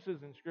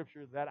glimpses in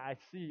Scripture that I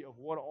see of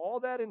what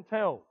all that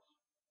entails.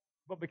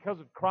 But because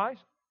of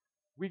Christ,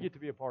 we get to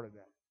be a part of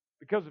that.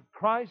 Because of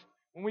Christ,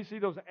 when we see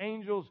those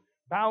angels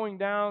bowing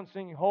down,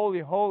 singing, "Holy,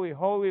 holy,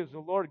 holy is the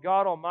Lord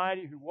God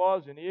Almighty, who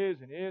was and is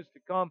to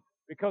come,"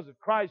 because of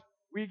Christ,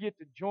 we get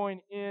to join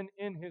in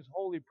His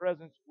holy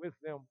presence with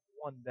them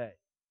one day.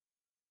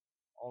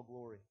 All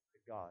glory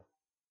to God.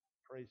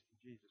 Praise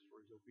to Jesus for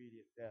His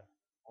obedient death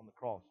on the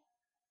cross.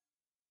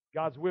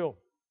 God's will.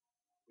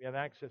 We have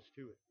access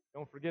to it.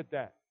 Don't forget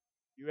that.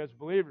 You as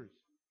believers,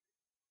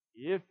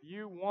 if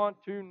you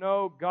want to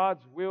know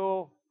God's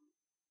will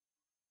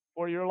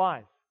for your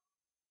life,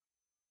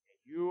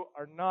 you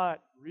are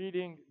not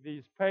reading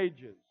these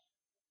pages,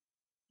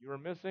 you are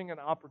missing an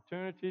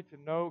opportunity to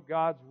know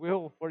God's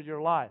will for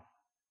your life.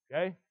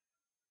 Okay?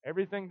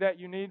 Everything that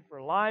you need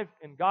for life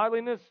and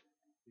godliness,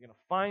 you're going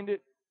to find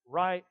it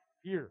right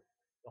here.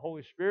 The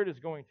Holy Spirit is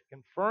going to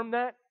confirm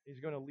that. He's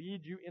going to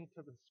lead you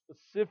into the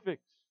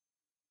specifics.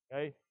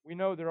 Okay? We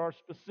know there are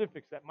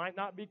specifics that might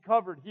not be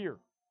covered here.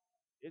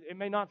 It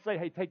may not say,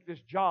 hey, take this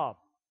job,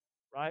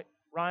 right?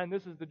 Ryan,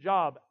 this is the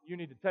job you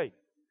need to take.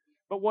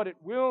 But what it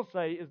will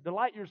say is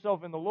delight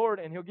yourself in the Lord,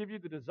 and He'll give you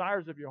the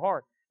desires of your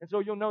heart. And so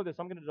you'll know this.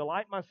 I'm going to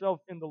delight myself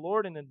in the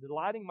Lord, and in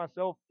delighting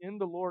myself in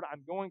the Lord,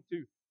 I'm going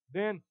to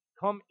then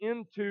come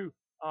into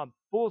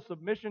full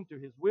submission to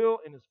His will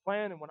and His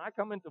plan. And when I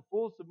come into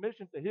full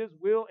submission to His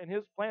will and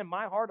His plan,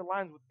 my heart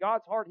aligns with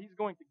God's heart. He's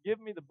going to give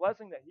me the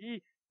blessing that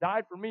He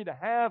died for me to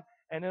have,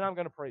 and then I'm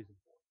going to praise Him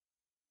for it.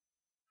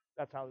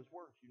 That's how this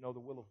works. You know the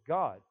will of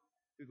God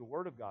through the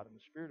Word of God and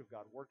the Spirit of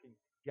God working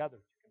together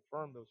to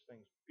confirm those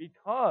things.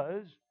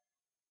 Because,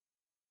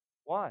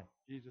 why?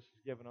 Jesus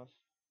has given us,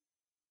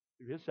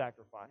 through His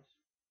sacrifice,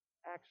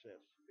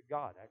 access to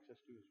God, access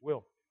to His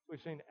will. So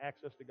we've seen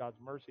access to God's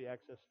mercy,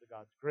 access to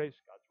God's grace,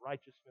 God's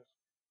righteousness,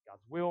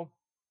 God's will.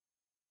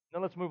 Now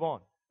let's move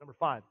on. Number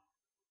 5,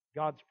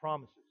 God's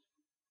promises.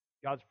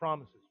 God's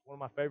promises. One of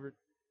my favorite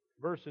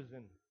verses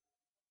in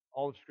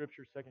all of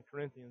Scripture, 2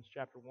 Corinthians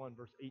chapter 1,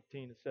 verse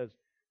 18, it says,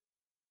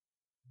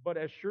 but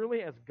as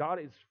surely as God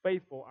is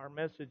faithful, our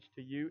message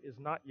to you is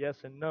not yes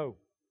and no.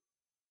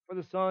 For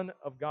the Son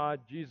of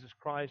God, Jesus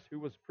Christ, who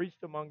was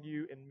preached among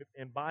you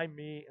and by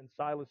me and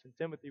Silas and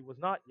Timothy, was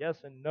not yes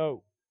and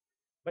no.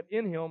 But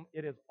in Him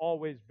it has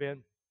always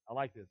been, I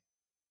like this,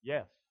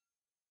 yes.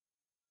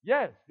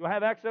 Yes. Do I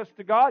have access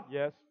to God?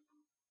 Yes.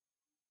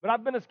 But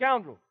I've been a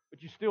scoundrel.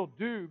 But you still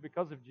do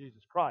because of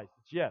Jesus Christ.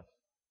 It's yes.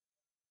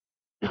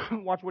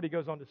 Watch what he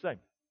goes on to say.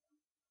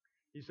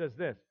 He says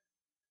this,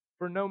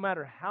 for no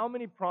matter how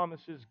many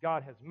promises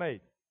God has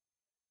made,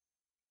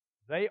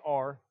 they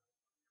are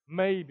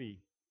maybe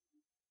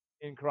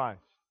in Christ.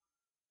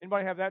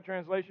 Anybody have that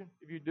translation?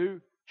 If you do,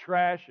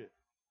 trash it.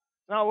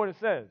 It's not what it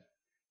says.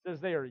 It says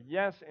they are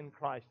yes in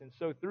Christ. And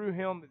so through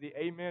Him, the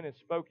amen is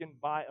spoken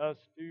by us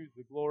to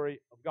the glory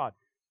of God.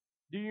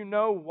 Do you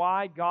know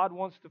why God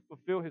wants to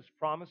fulfill His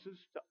promises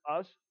to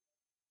us,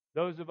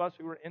 those of us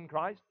who are in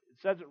Christ? It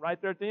says it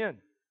right there at the end.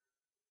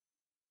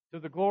 To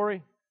the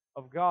glory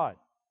of God.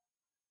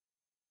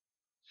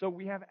 So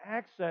we have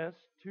access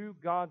to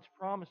God's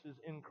promises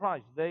in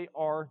Christ. They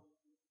are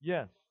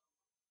yes.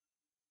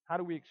 How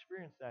do we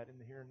experience that in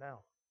the here and now?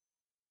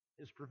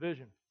 His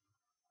provision.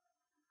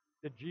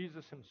 Did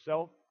Jesus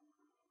Himself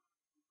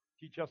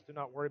teach us to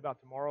not worry about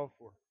tomorrow,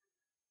 for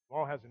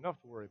tomorrow has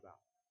enough to worry about?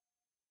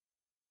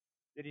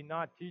 Did He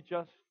not teach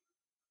us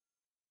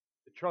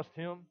to trust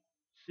Him?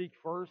 Seek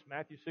first,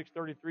 Matthew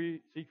 6:33,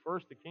 seek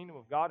first the kingdom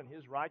of God and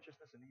His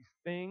righteousness, and these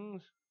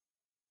things,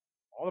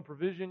 all the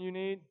provision you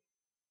need,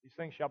 these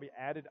things shall be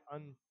added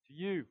unto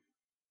you.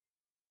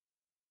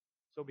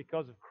 So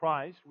because of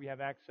Christ, we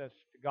have access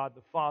to God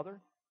the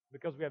Father.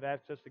 Because we have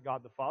access to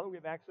God the Father, we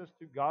have access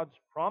to God's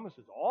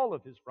promises. All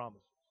of His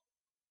promises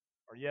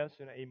are yes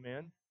and amen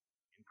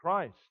in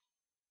Christ.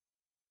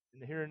 In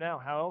the here and now,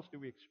 how else do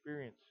we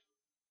experience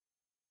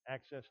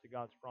access to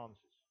God's promises?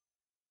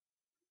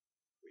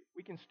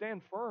 We can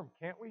stand firm,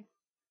 can't we?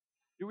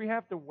 Do we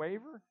have to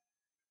waver?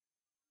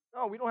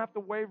 No, we don't have to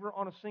waver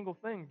on a single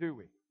thing, do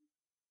we?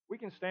 We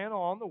can stand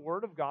on the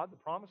Word of God, the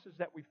promises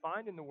that we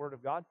find in the Word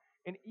of God.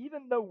 And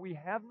even though we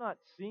have not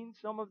seen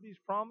some of these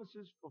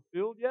promises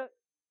fulfilled yet,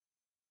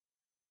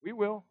 we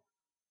will.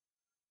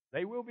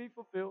 They will be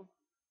fulfilled.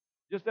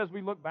 Just as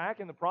we look back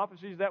in the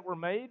prophecies that were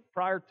made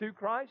prior to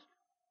Christ,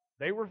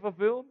 they were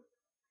fulfilled.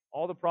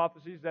 All the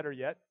prophecies that are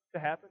yet to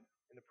happen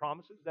and the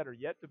promises that are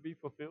yet to be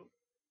fulfilled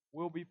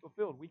will be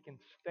fulfilled. We can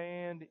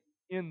stand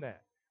in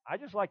that. I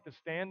just like to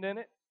stand in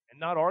it and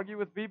not argue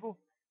with people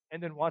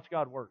and then watch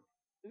God work.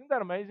 Isn't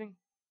that amazing?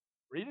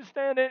 Where you just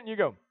stand in it and you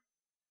go,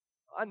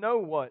 I know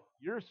what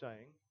you're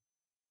saying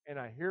and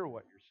I hear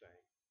what you're saying.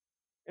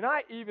 And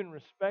I even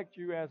respect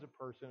you as a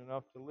person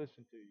enough to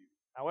listen to you.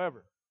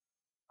 However,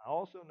 I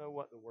also know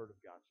what the Word of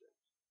God says.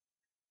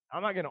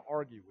 I'm not going to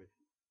argue with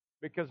you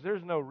because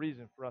there's no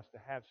reason for us to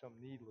have some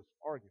needless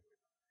argument.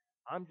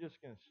 I'm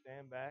just going to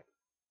stand back,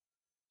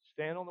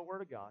 stand on the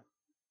Word of God,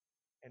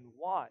 and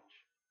watch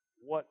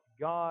what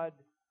God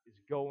is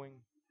going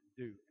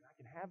to do. And I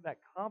can have that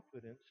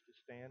confidence to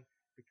stand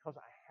because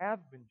I have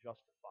been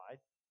justified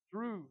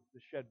through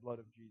the shed blood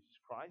of Jesus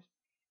Christ,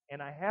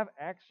 and I have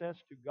access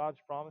to God's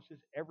promises.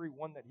 Every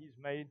one that He's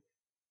made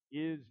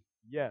is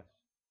yes,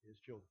 His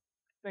children.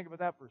 Think about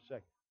that for a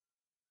second.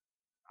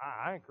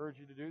 I encourage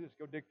you to do this.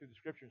 Go dig through the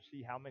Scripture and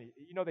see how many.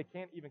 You know, they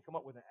can't even come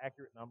up with an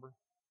accurate number.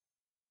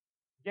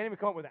 You can't even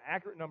come up with an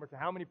accurate number to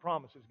how many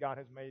promises God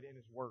has made in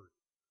His Word.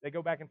 They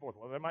go back and forth.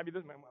 Well, there might be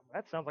this.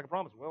 That sounds like a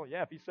promise. Well,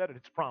 yeah, if He said it,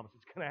 it's a promise.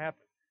 It's going to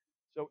happen.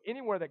 So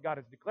anywhere that God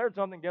has declared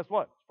something, guess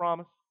what? It's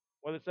promise.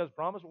 Whether it says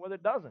promise or whether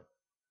it doesn't.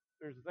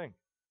 Here's the thing.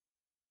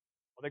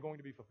 Are they going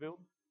to be fulfilled?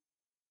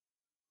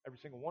 Every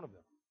single one of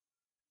them.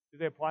 Do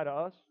they apply to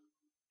us?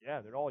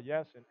 Yeah, they're all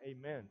yes and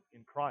amen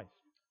in Christ.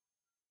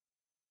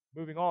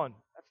 Moving on.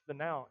 That's the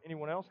now.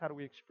 Anyone else? How do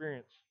we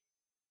experience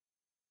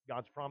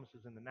God's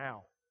promises in the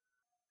now?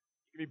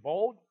 You can be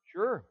bold?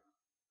 Sure.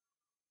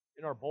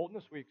 In our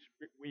boldness, we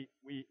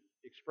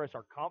express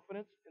our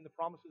confidence in the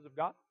promises of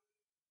God.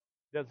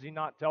 Does He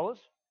not tell us?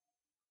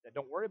 That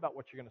don't worry about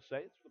what you're going to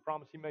say. It's the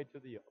promise he made to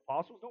the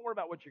apostles. Don't worry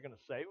about what you're going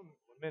to say when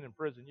men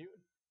imprison you,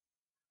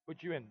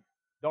 put you in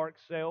dark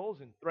cells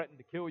and threaten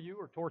to kill you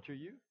or torture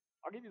you.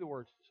 I'll give you the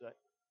words to say.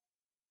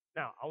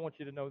 Now, I want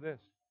you to know this.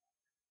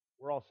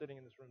 We're all sitting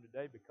in this room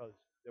today because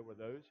there were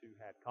those who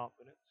had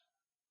confidence.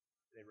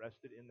 They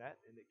rested in that,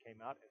 and it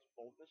came out as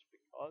boldness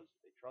because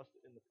they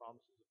trusted in the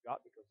promises of God,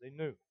 because they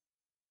knew.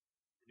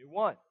 They knew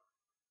one,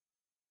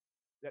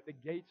 that the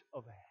gates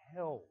of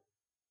hell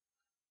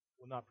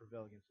will not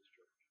prevail against this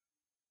church.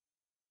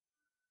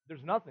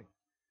 There's nothing.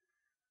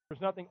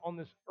 There's nothing on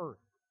this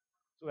earth.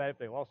 So that if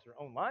they lost their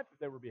own life, if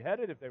they were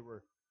beheaded, if they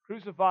were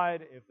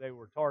crucified, if they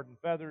were tarred and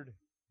feathered,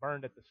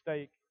 burned at the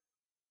stake,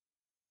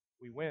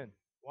 we win.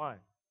 Why?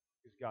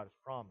 Because God has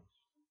promised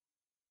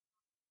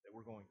that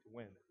we're going to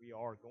win, that we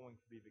are going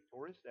to be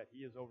victorious, that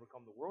He has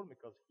overcome the world, and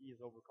because He has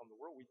overcome the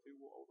world, we too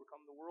will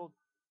overcome the world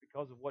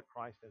because of what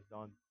Christ has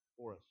done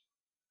for us.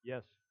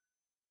 Yes,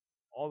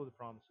 all of the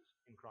promises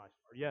in Christ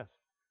are yes.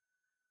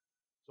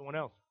 Someone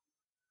else.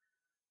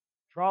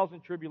 Trials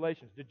and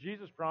tribulations. Did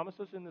Jesus promise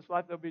us in this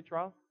life there'll be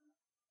trials?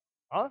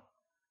 Huh?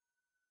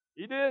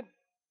 He did.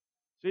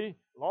 See,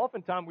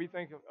 oftentimes we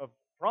think of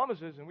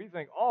promises and we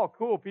think, oh,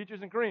 cool,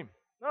 peaches and cream.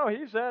 No,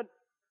 He said,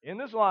 in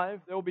this life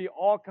there will be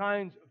all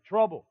kinds of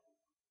trouble.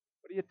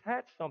 But He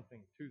attached something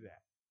to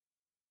that.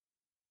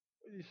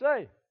 What did He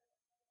say?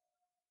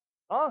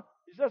 Huh?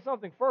 He said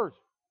something first.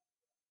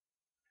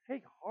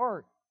 Take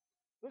heart.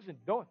 Listen,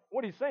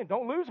 what He's saying,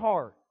 don't lose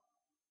heart.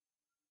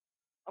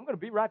 I'm going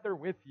to be right there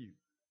with you.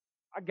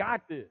 I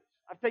got this.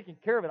 I've taken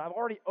care of it. I've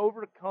already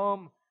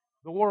overcome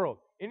the world.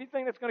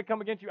 Anything that's going to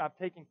come against you, I've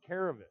taken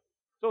care of it.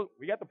 So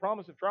we got the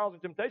promise of trials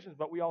and temptations,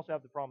 but we also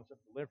have the promise of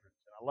deliverance.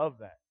 And I love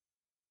that.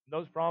 And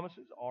those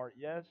promises are,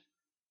 yes,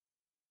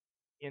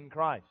 in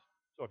Christ.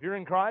 So if you're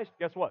in Christ,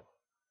 guess what?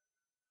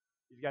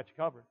 He's got you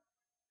covered.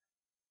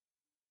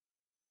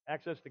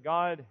 Access to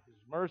God, His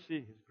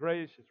mercy, His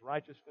grace, His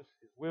righteousness,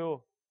 His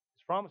will,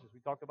 His promises.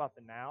 We talked about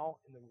the now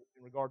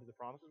in regard to the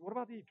promises. What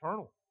about the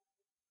eternal?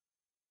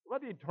 What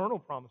about the eternal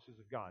promises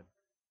of God?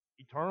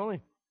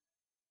 Eternally?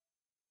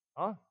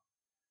 Huh?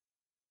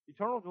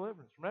 Eternal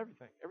deliverance from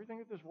everything. Everything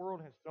that this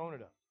world has thrown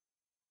at us.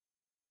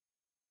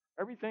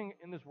 Everything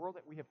in this world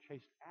that we have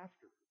chased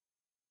after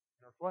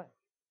in our flesh.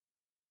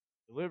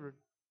 Delivered.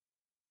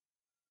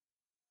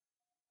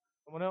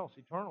 Someone else,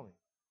 eternally.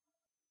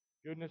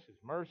 Goodness, His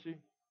mercy.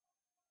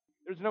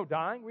 There's no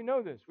dying. We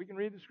know this. We can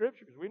read the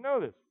Scriptures. We know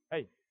this.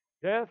 Hey,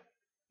 death,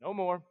 no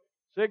more.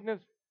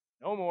 Sickness,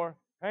 no more.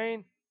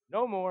 Pain,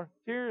 no more.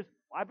 Tears,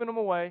 wiping them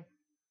away.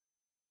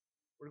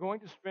 We're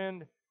going to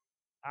spend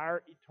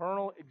our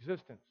eternal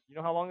existence. You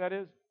know how long that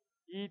is?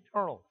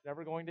 Eternal. It's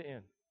never going to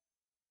end.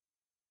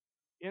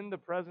 In the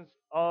presence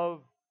of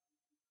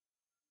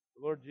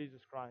the Lord Jesus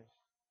Christ.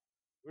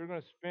 We're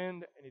going to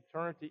spend an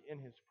eternity in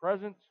His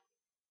presence.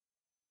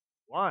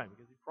 Why?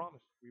 Because He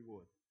promised we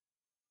would.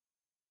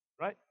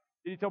 Right?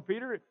 Did He tell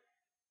Peter,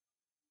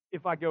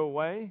 if I go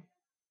away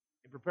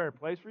and prepare a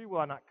place for you, will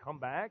I not come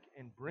back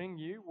and bring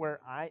you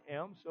where I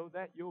am so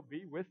that you'll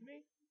be with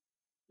me?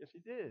 Yes, He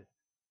did.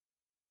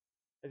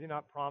 Has He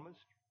not promised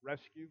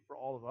rescue for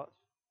all of us?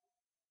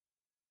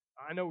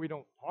 I know we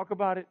don't talk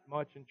about it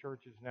much in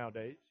churches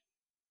nowadays.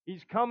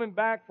 He's coming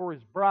back for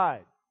His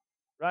bride,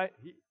 right?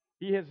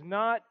 He has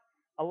not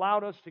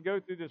allowed us to go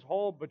through this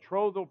whole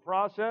betrothal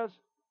process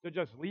to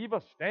just leave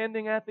us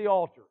standing at the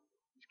altar.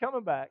 He's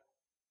coming back.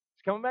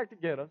 He's coming back to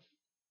get us.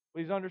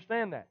 Please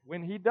understand that.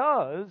 When He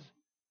does,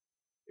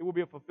 it will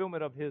be a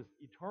fulfillment of His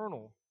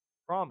eternal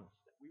promise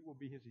that we will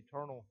be His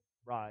eternal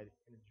bride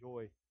and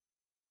enjoy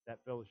that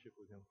fellowship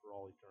with Him for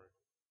all eternity.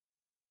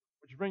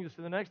 Which brings us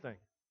to the next thing.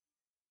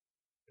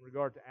 In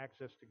regard to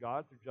access to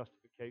God through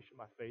justification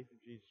by faith in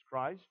Jesus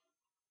Christ,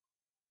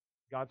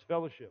 God's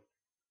fellowship.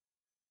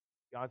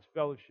 God's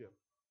fellowship.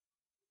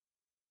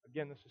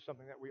 Again, this is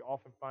something that we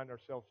often find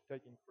ourselves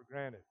taking for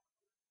granted.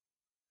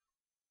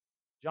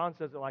 John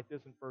says it like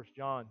this in 1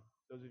 John.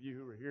 Those of you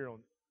who were here on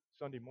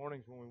Sunday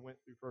mornings when we went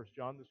through 1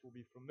 John, this will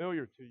be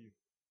familiar to you.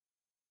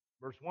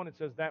 Verse 1, it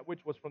says, that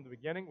which was from the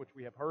beginning, which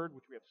we have heard,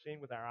 which we have seen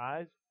with our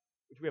eyes,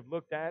 which we have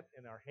looked at,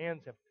 and our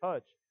hands have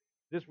touched,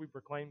 this we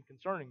proclaim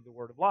concerning the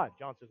word of life.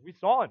 John says, we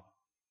saw Him.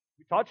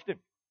 We touched Him.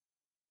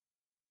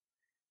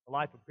 The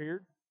life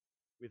appeared.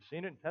 We have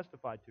seen it and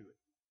testified to it.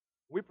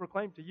 We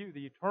proclaim to you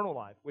the eternal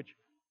life, which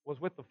was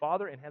with the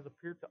Father and has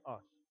appeared to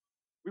us.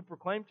 We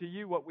proclaim to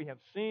you what we have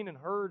seen and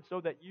heard,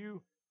 so that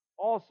you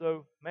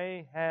also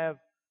may have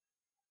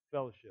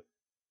fellowship.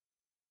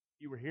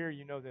 If you were here,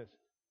 you know this.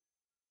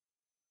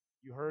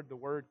 You heard the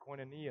word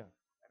koinonia.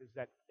 That is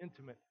that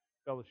intimate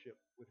fellowship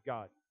with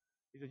God.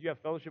 He says, you have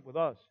fellowship with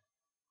us.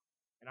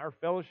 And our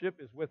fellowship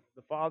is with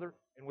the Father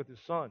and with His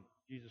Son,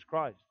 Jesus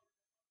Christ.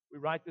 We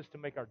write this to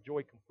make our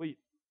joy complete.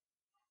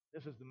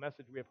 This is the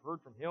message we have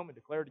heard from Him and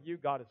declare to you,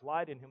 God is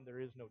light, in Him there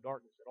is no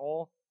darkness at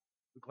all.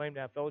 We claim to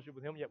have fellowship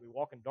with Him, yet we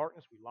walk in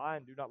darkness, we lie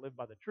and do not live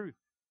by the truth.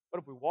 But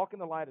if we walk in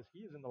the light as He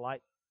is in the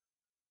light,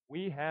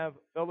 we have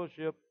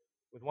fellowship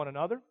with one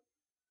another,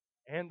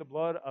 and the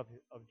blood of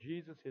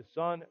Jesus, His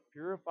Son,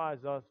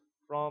 purifies us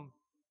from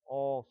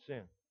all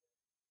sin.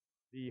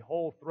 The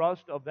whole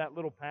thrust of that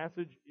little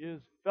passage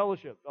is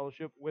fellowship.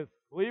 Fellowship with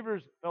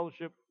believers,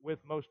 fellowship with,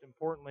 most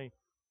importantly,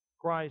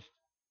 Christ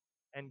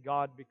and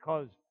God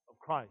because of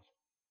Christ.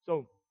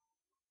 So,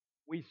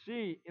 we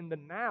see in the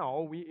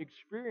now, we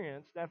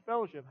experience that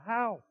fellowship.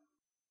 How?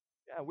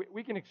 Yeah,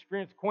 we can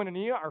experience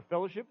koinonia, our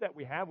fellowship that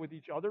we have with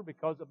each other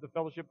because of the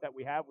fellowship that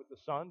we have with the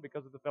Son,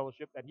 because of the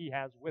fellowship that He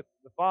has with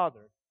the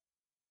Father.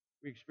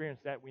 We experience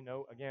that, we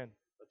know, again,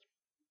 let's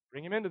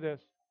bring Him into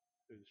this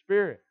through the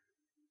Spirit,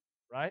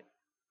 right?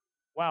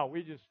 Wow,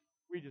 we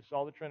just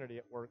saw the Trinity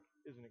at work.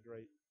 Isn't it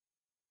great?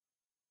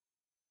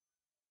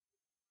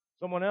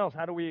 Someone else,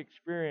 how do we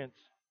experience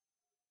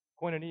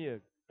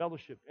koinonia,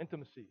 fellowship,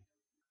 intimacy?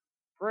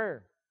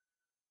 Prayer.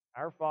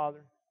 Our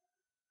Father,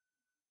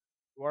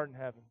 who art in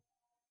heaven,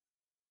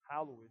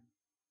 hallowed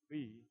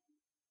be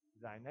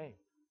thy name.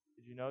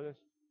 Did you know this?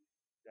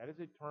 That is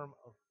a term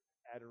of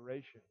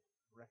adoration,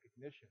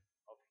 recognition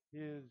of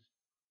His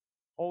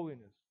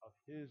holiness, of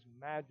His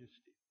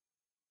majesty.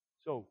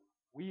 So,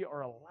 we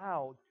are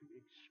allowed to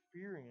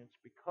experience,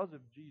 because of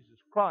Jesus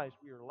Christ,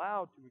 we are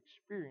allowed to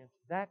experience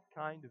that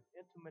kind of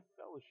intimate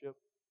fellowship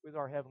with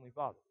our Heavenly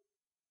Father.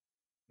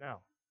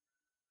 Now,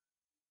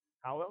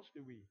 how else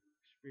do we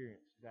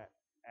experience that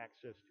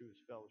access to His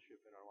fellowship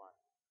in our life?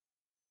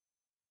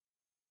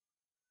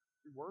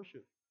 Through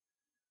worship,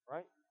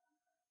 right?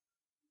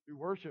 Through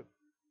worship.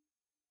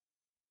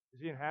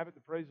 Does He inhabit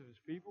the praise of His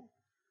people?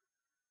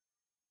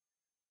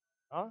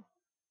 Huh?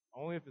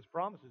 Only if His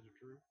promises are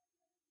true.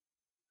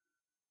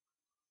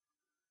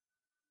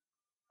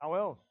 How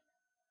else?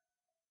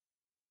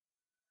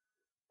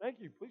 Thank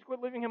you. Please quit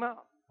leaving Him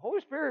out.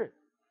 Holy Spirit.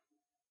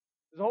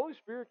 Does the Holy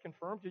Spirit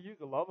confirm to you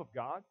the love of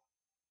God?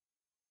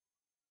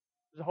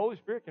 Does the Holy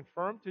Spirit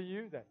confirm to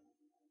you that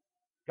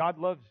God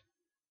loves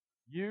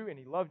you and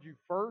He loved you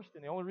first,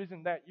 and the only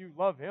reason that you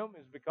love Him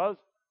is because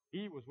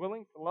He was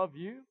willing to love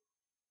you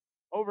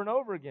over and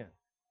over again?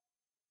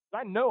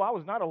 I know I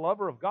was not a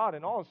lover of God,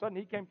 and all of a sudden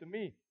He came to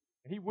me,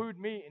 and He wooed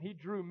me, and He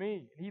drew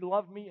me, and He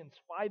loved me in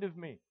spite of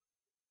me.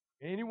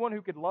 And anyone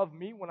who could love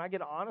me when I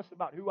get honest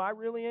about who I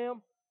really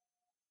am,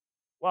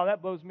 wow,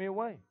 that blows me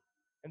away.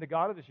 And the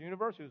God of this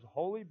universe, who is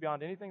holy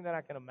beyond anything that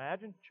I can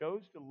imagine,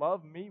 chose to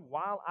love me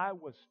while I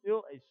was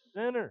still a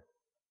sinner.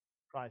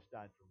 Christ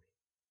died for me.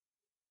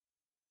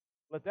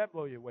 Let that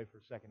blow you away for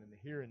a second in the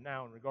here and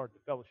now in regard to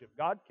fellowship.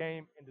 God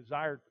came and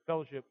desired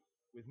fellowship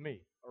with me,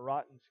 a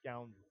rotten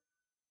scoundrel.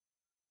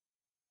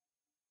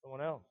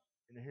 Someone else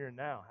in the here and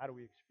now. How do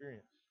we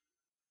experience?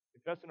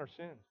 Confessing our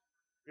sins.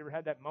 Have you ever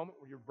had that moment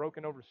where you're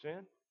broken over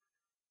sin?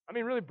 I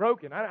mean, really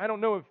broken. I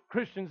don't know if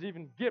Christians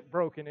even get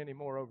broken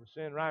anymore over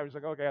sin, right? It's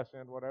like, okay, I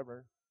sinned,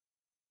 whatever.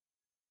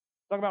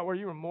 Talking about where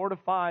you were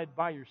mortified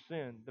by your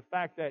sin. The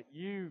fact that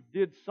you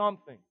did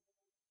something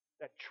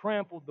that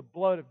trampled the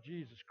blood of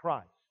Jesus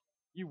Christ.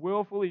 You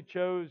willfully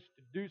chose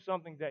to do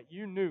something that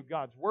you knew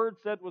God's Word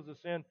said was a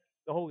sin.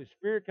 The Holy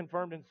Spirit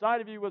confirmed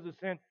inside of you was a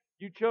sin.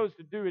 You chose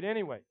to do it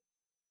anyway.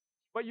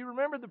 But you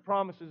remember the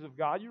promises of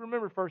God. You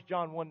remember 1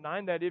 John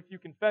 1:9 that if you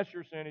confess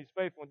your sin, He's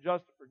faithful and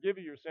just to forgive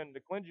you your sin and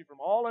to cleanse you from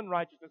all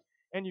unrighteousness.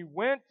 And you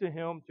went to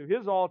Him, to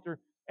His altar,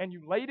 and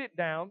you laid it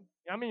down.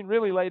 I mean,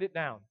 really laid it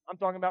down. I'm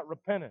talking about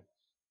repentance.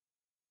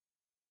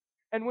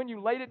 And when you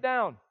laid it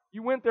down,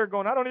 you went there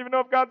going, I don't even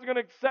know if God's going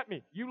to accept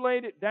me. You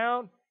laid it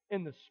down,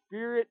 and the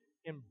Spirit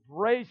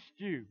embraced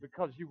you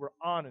because you were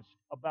honest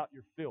about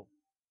your filth.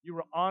 You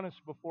were honest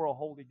before a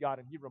holy God,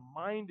 and He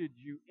reminded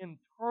you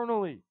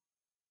internally,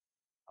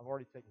 I've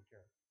already taken care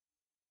of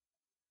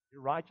it.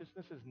 Your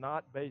righteousness is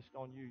not based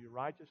on you. Your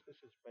righteousness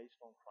is based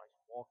on Christ.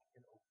 Walk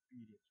in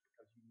obedience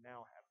because you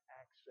now have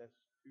access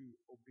to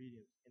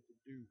obedience and to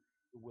do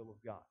the will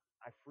of God.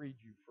 I freed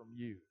you from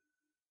you.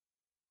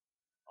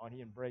 And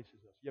He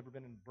embraces us. You ever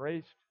been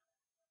embraced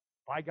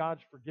by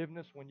God's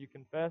forgiveness when you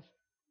confess?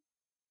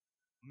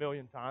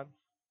 1,000,000 times.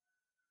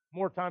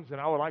 More times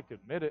than I would like to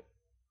admit it.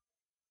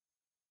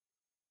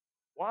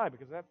 Why?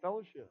 Because of that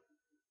fellowship.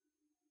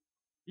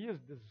 He has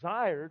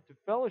desired to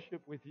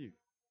fellowship with you.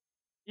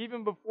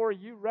 Even before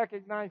you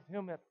recognized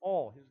Him at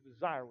all, His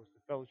desire was to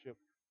fellowship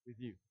with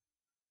you.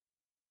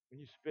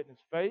 When you spit in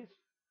His face,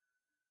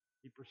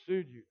 He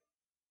pursued you.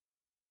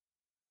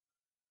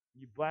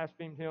 You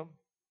blasphemed Him,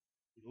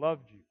 He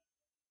loved you.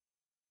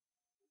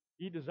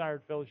 He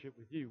desired fellowship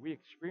with you. We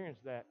experience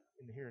that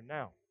in the here and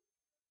now.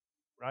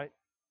 Right?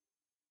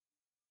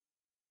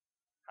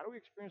 How do we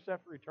experience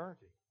that for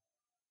eternity?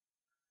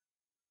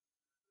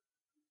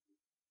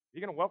 He's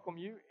going to welcome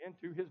you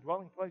into His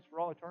dwelling place for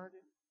all eternity.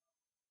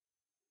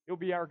 He'll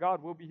be our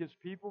God. We'll be His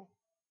people.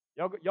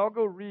 Y'all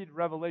go read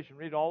Revelation.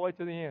 Read it all the way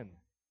to the end.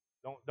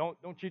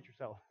 Don't cheat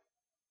yourself.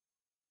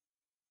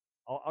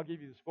 I'll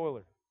give you the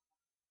spoiler.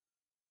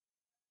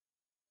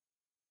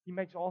 He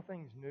makes all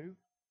things new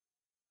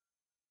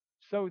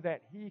so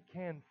that He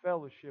can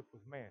fellowship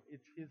with man.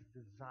 It's His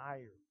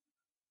desire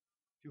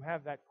to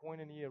have that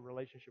koinonia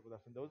relationship with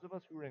us. And those of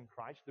us who are in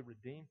Christ, the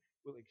redeemed,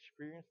 will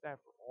experience that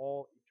for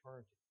all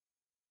eternity.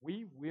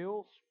 We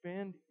will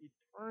spend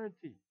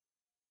eternity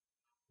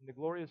in the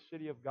glorious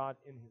city of God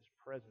in His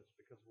presence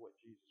because of what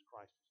Jesus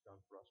Christ has done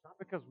for us. Not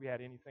because we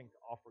had anything to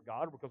offer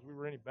God or because we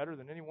were any better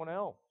than anyone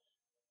else.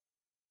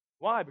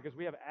 Why? Because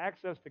we have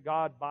access to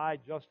God by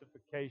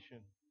justification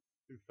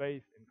through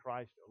faith in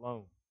Christ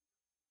alone.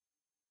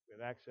 We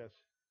have access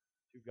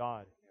to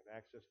God. We have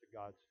access to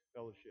God's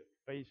fellowship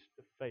face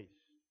to face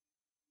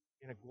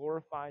in a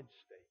glorified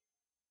state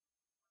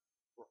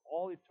for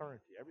all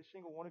eternity. Every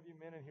single one of you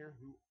men in here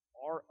who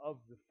are of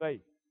the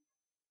faith,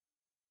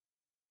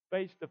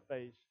 face to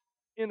face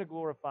in a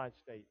glorified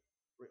state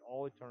for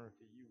all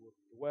eternity, you will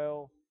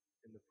dwell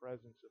in the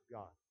presence of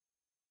God.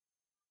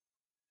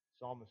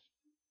 Psalmist,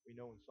 we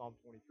know in Psalm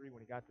 23 when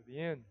he got to the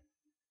end,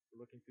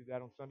 we're looking through that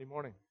on Sunday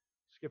morning.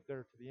 Skip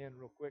there to the end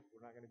real quick.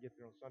 We're not going to get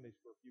there on Sundays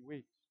for a few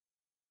weeks.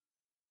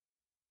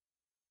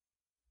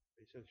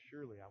 He says,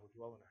 surely I will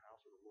dwell in the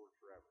house of the Lord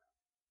forever.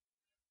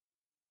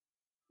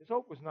 His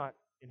hope was not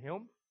in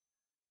him.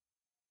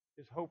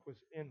 His hope was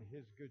in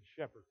his good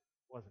shepherd,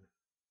 wasn't it?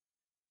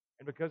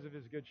 And because of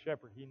his good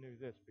shepherd, he knew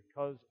this.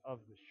 Because of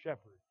the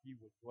shepherd, he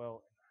would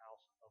dwell in the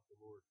house of the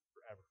Lord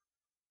forever.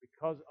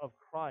 Because of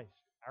Christ,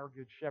 our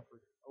good shepherd,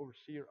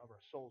 overseer of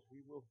our souls,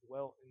 we will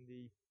dwell in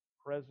the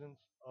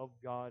presence of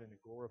God in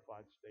a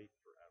glorified state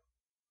forever.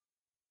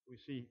 We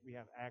see we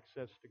have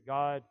access to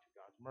God, to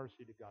God's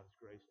mercy, to God's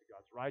grace, to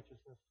God's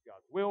righteousness, to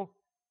God's will,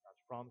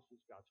 God's promises,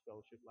 God's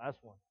fellowship. Last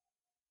one.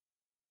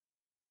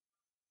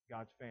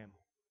 God's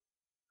family.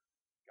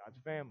 God's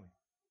family.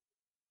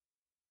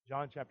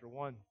 John chapter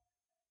 1,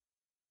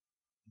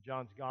 in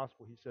John's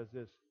gospel, he says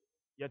this,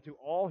 yet to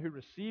all who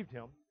received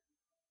him,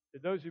 to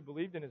those who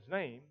believed in his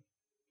name,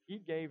 he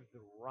gave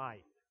the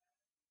right.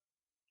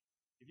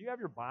 If you have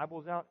your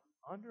Bibles out,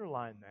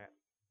 underline that,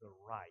 the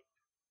right.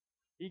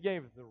 He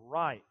gave the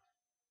right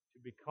to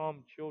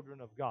become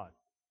children of God.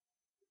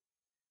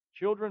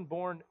 Children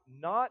born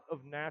not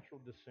of natural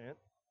descent,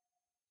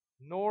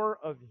 nor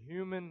of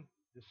human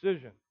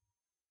decision,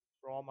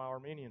 for all my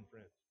Armenian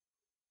friends,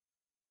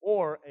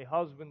 or a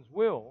husband's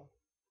will,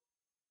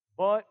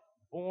 but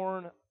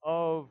born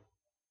of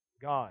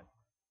God.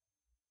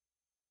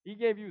 He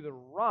gave you the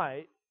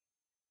right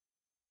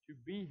to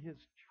be His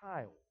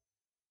child.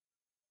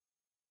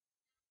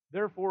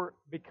 Therefore,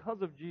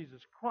 because of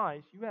Jesus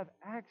Christ, you have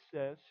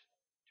access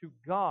to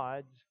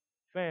God's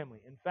family.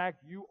 In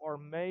fact, you are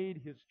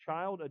made His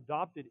child,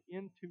 adopted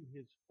into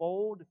His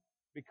fold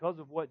because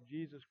of what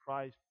Jesus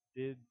Christ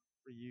did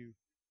for you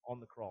on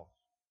the cross.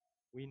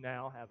 We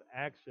now have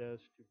access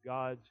to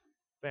God's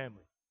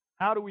family.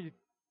 How do we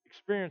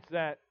experience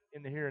that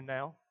in the here and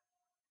now?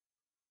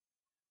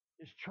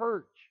 It's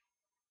church.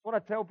 That's what I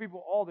tell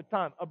people all the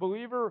time. A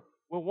believer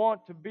will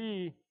want to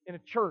be in a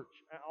church.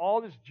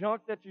 All this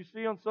junk that you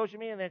see on social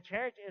media, the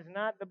church is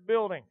not the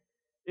building.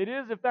 It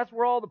is if that's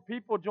where all the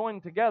people join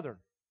together.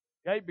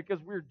 Okay? Because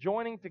we're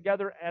joining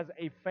together as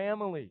a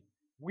family.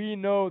 We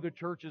know the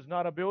church is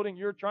not a building.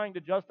 You're trying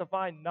to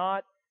justify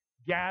not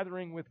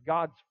gathering with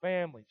God's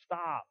family.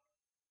 Stop.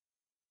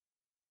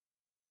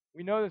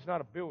 We know it's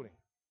not a building.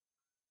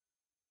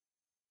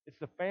 It's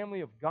the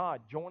family of God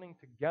joining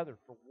together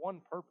for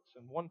one purpose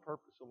and one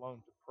purpose alone,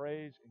 to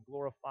praise and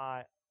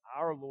glorify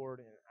our Lord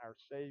and our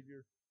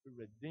Savior who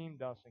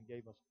redeemed us and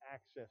gave us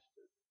access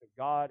to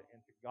God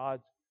and to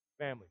God's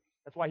family.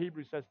 That's why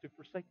Hebrews says to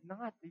forsake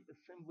not the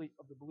assembly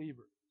of the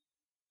believers.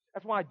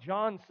 That's why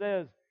John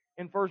says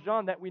in 1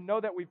 John that we know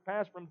that we've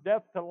passed from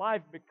death to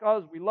life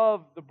because we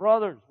love the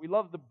brothers. We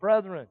love the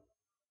brethren.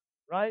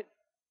 Right?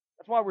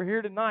 That's why we're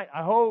here tonight.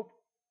 I hope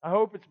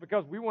it's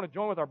because we want to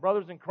join with our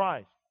brothers in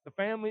Christ, the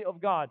family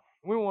of God,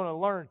 and we want to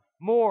learn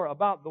more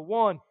about the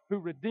one who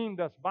redeemed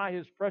us by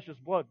His precious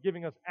blood,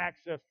 giving us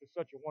access to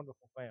such a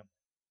wonderful family.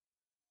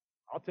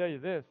 I'll tell you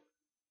this,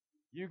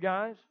 you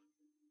guys,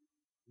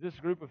 this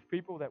group of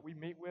people that we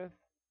meet with,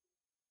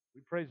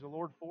 we praise the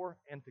Lord for,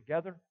 and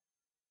together,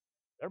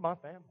 they're my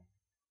family.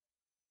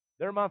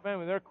 They're my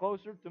family. They're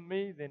closer to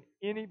me than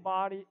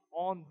anybody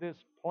on this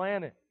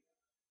planet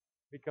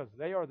because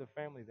they are the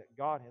family that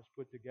God has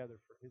put together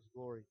for His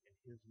glory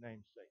and His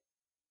name's sake.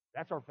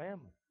 That's our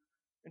family.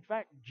 In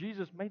fact,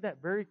 Jesus made that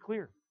very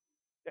clear.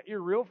 That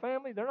your real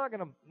family, they're not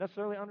going to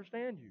necessarily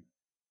understand you.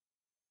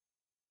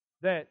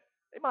 That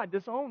they might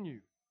disown you.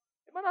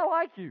 They might not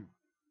like you.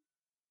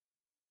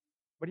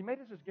 But He made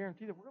us this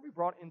guarantee that we're going to be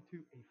brought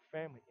into a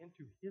family,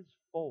 into His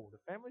fold.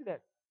 A family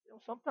that,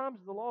 sometimes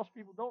the lost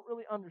people don't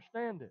really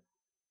understand it.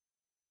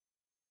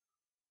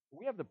 But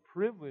we have the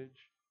privilege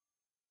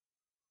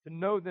to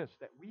know this,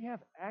 that we have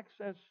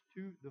access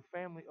to the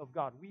family of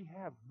God. We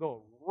have the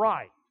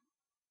right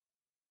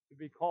to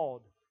be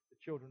called the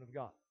children of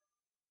God.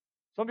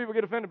 Some people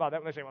get offended by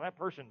that when they say, well, that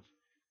person's,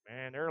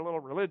 man, they're a little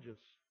religious.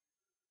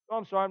 No,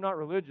 I'm sorry, I'm not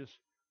religious,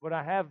 but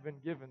I have been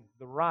given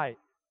the right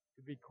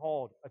to be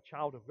called a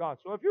child of God.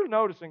 So if you're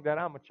noticing that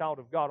I'm a child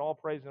of God, all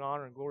praise and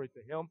honor and glory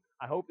to Him,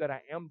 I hope that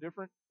I am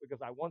different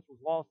because I once was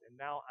lost and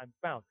now I'm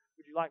found.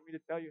 Would you like me to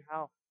tell you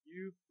how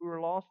you who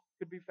are lost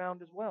could be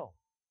found as well?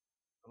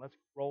 And let's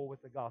roll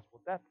with the gospel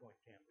at that point,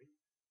 can't we?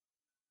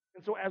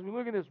 And so as we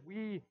look at this,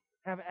 we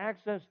have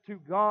access to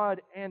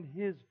God and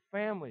His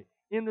family.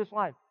 in this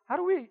life. How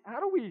do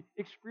we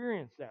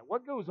experience that?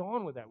 What goes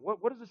on with that?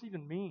 What does this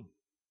even mean?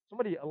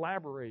 Somebody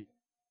elaborate.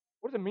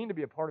 What does it mean to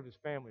be a part of his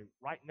family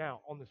right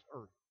now on this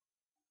earth?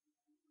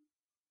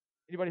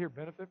 Anybody here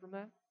benefit from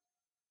that?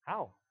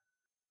 How?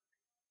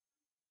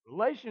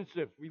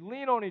 Relationships. We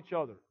lean on each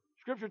other.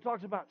 Scripture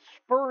talks about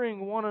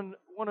spurring one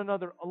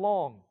another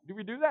along. Do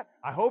we do that?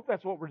 I hope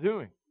that's what we're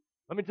doing.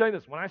 Let me tell you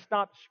this. When I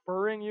stop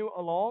spurring you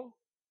along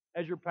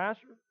as your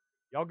pastor,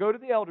 y'all go to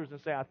the elders and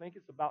say, I think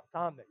it's about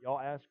time that y'all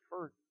ask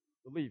Kurt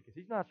to leave because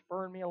he's not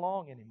spurring me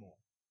along anymore.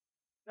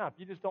 Now, if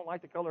you just don't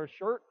like the color of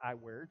shirt I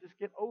wear, just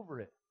get over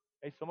it.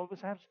 Okay, some of us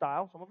have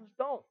style, some of us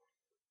don't.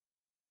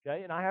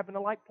 Okay, and I happen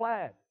to like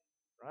plaid,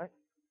 right?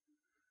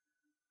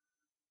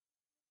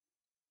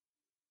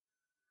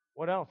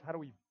 What else? How do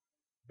we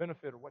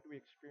benefit or what do we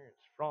experience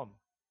from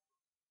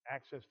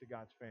access to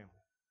God's family?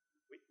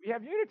 We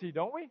have unity,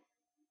 don't we?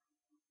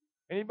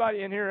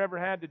 Anybody in here ever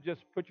had to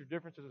just put your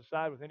differences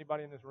aside with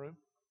anybody in this room?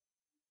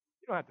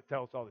 You don't have to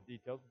tell us all the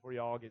details before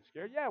you all get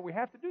scared. Yeah, we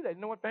have to do that.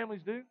 You know what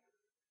families do?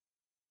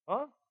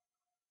 Huh?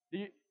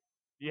 Do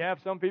you have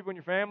some people in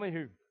your family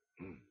who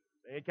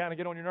they kind of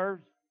get on your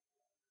nerves?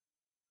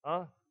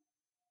 Huh?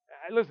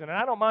 Hey, listen,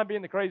 I don't mind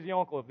being the crazy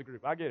uncle of the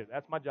group. I get it.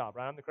 That's my job,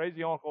 right? I'm the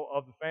crazy uncle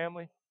of the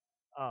family.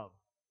 Um,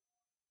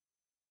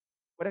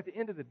 but at the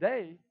end of the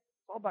day,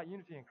 it's all about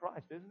unity in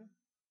Christ, isn't it?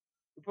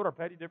 We put our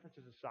petty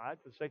differences aside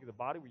for the sake of the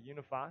body. We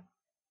unify.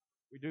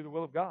 We do the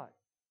will of God.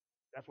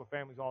 That's what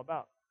family's all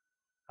about.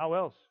 How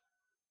else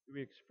do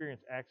we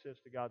experience access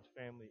to God's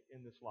family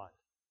in this life?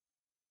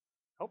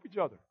 Help each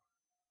other,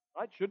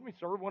 right? Shouldn't we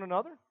serve one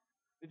another?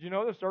 Did you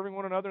know that serving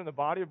one another in the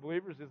body of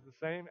believers is the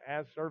same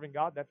as serving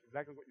God? That's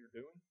exactly what you're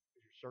doing,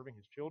 because you're serving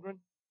His children.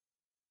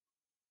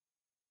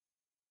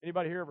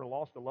 Anybody here ever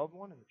lost a loved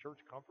one and the church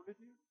comforted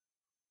you?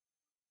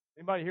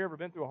 Anybody here ever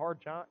been through a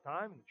hard time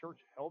and the church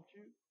helped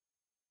you?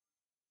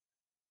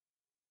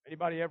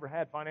 Anybody ever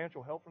had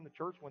financial help from the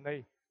church when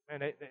they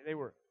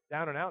were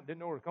down and out and didn't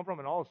know where to come from,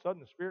 and all of a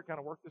sudden the Spirit kind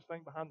of worked this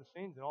thing behind the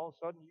scenes, and all of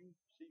a sudden you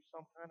receive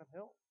some kind of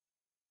help?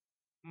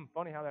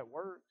 Funny how that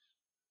works.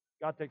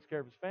 God takes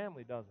care of His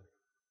family, doesn't He?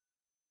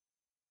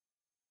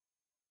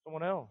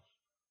 Someone else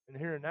in the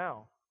here and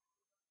now.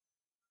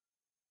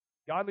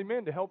 Godly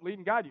men to help lead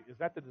and guide you. Is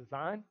that the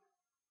design?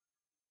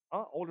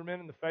 Older men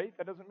in the faith.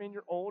 That doesn't mean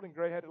you're old and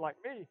gray-headed like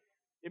me.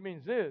 It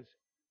means this.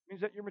 It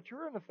means that you're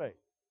mature in the faith.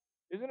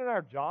 Isn't it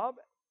our job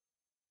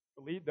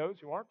to lead those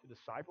who aren't, to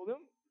disciple them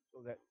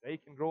so that they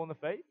can grow in the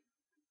faith,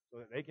 so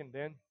that they can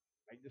then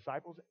make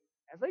disciples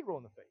as they grow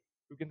in the faith,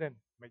 who can then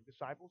make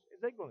disciples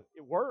as they grow in the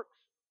faith? It works.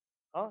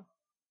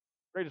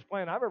 Greatest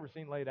plan I've ever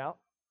seen laid out.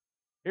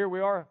 Here we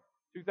are,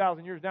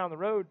 2,000 years down the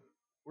road.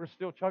 We're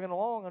still chugging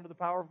along under the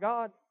power of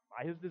God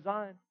by His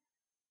design.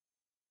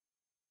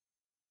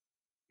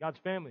 God's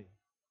family.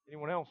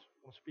 Anyone else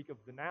want to speak of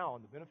the now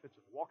and the benefits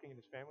of walking in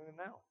His family in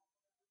the now?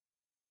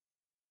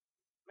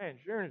 Man,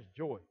 sharing His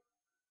joy.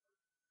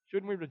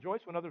 Shouldn't we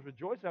rejoice when others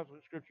rejoice? That's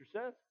what Scripture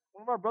says.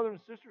 One of our brothers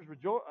and sisters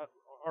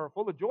are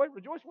full of joy.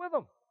 Rejoice with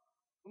them.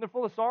 When they're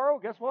full of sorrow,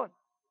 guess what?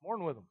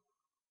 Mourn with them.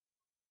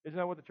 Isn't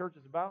that what the church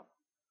is about?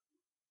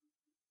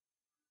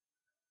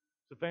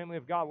 It's the family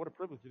of God. What a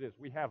privilege it is.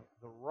 We have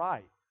the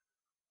right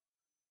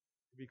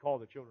to be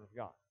called the children of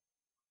God.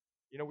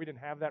 You know, we didn't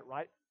have that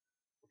right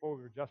before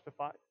we were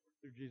justified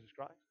through Jesus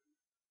Christ,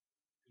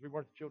 because we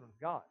weren't the children of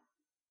God.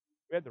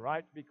 We had the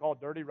right to be called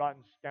dirty,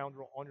 rotten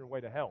scoundrel on your way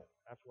to hell.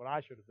 That's what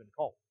I should have been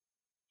called.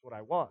 That's what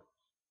I was.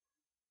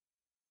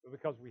 But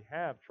because we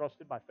have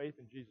trusted by faith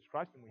in Jesus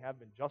Christ and we have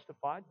been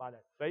justified by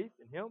that faith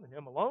in Him and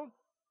Him alone,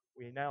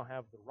 we now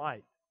have the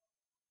right,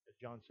 as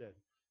John said,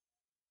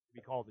 to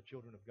be called the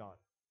children of God,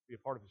 to be a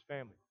part of His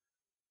family.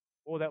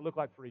 What would that look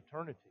like for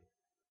eternity?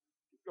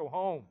 Go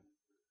home.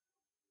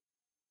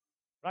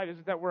 Right?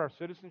 Isn't that where our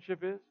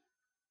citizenship is?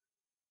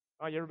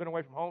 You ever been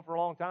away from home for a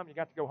long time? You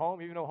got to go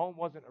home, even though home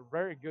wasn't a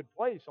very good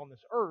place on this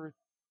earth.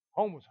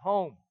 Home was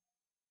home.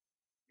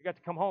 You got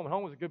to come home, and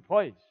home was a good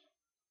place.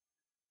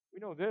 We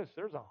know this.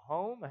 There's a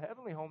home, a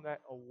heavenly home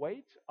that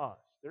awaits us.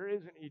 There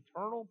is an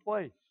eternal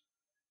place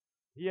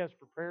He has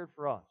prepared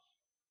for us.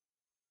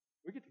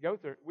 We get to go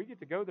there. We get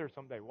to go there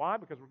someday. Why?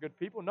 Because we're good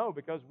people? No,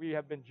 because we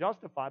have been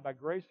justified by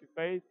grace through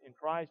faith in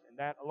Christ and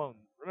that alone.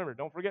 Remember,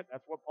 don't forget,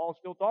 that's what Paul's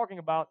still talking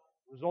about.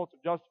 Results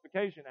of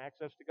justification,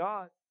 access to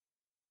God.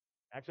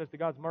 Access to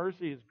God's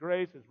mercy, His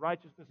grace, His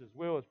righteousness, His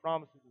will, His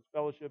promises, His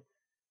fellowship,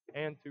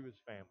 and to His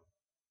family.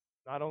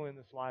 Not only in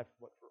this life,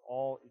 but for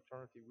all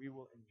eternity, we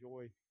will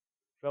enjoy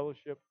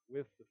fellowship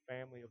with the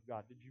family of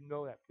God. Did you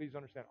know that? Please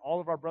understand, all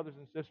of our brothers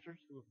and sisters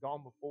who have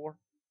gone before,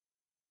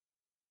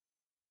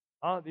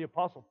 the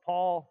Apostle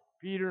Paul,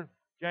 Peter,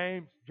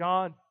 James,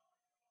 John,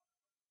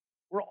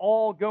 we're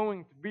all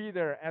going to be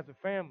there as a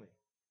family.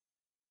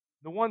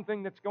 The one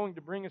thing that's going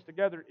to bring us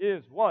together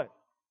is what?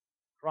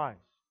 Christ.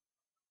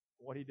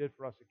 What He did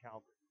for us at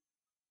Calvary.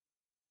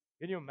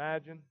 Can you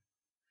imagine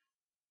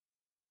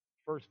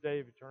the first day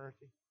of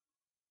eternity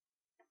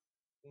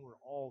when we're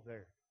all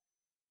there?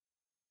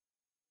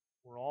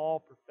 We're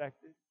all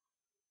perfected.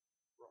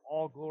 We're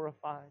all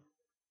glorified.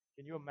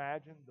 Can you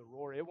imagine the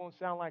roar? It won't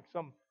sound like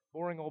some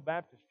boring old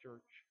Baptist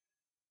church.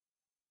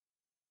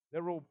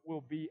 There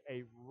will be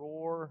a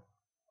roar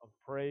of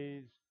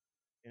praise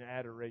and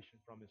adoration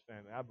from His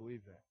family. I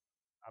believe that.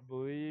 I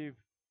believe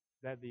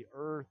that the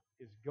earth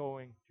is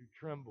going to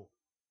tremble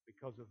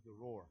because of the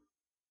roar.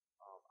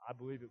 I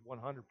believe it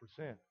 100%.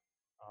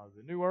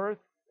 The new earth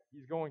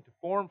He's going to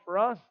form for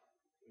us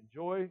to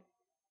enjoy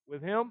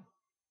with Him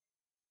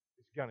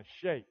is going to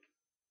shake.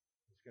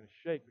 It's going to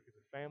shake because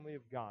the family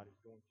of God is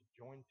going to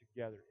join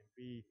together and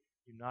be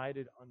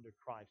united under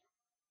Christ.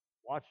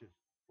 Watch this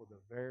for the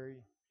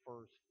very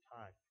first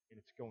time. And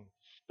it's going to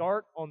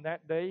start on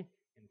that day,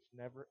 and it's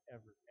never,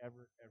 ever,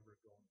 ever, ever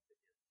going to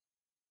end.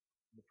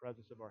 In the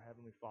presence of our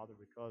Heavenly Father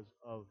because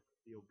of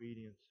the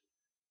obedience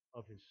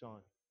of His Son,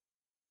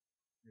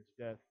 His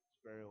death, His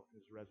burial, and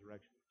His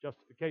resurrection.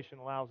 Justification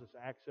allows us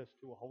access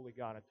to a holy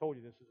God. I told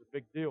you this is a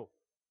big deal.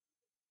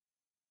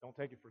 Don't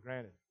take it for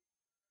granted.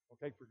 Don't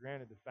take for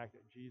granted the fact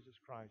that Jesus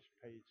Christ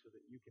paid so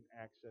that you can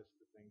access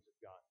the things of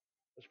God.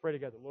 Let's pray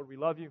together. Lord,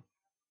 we love you.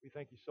 We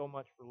thank you so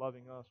much for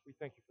loving us. We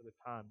thank you for the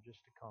time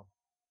just to come.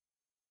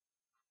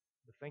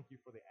 But thank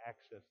you for the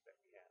access that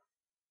we have.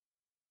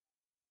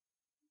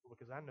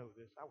 Because I know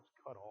this, I was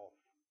cut off,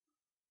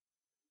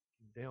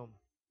 condemned,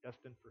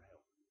 destined for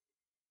hell.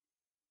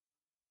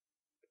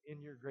 But in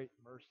your great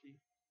mercy,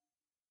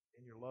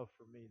 in your love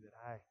for me that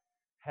I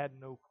had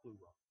no clue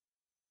of,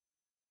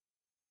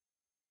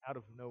 out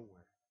of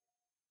nowhere,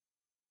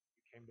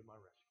 you came to my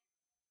rescue.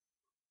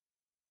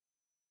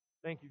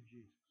 Thank you,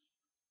 Jesus.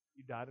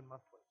 You died in my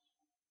place.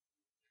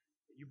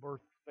 You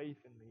birthed faith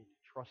in me to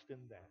trust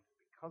in that.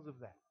 Because of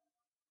that,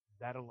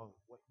 that alone,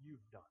 what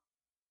you've done,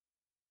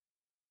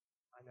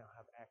 I now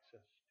have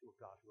access to a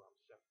God who I'm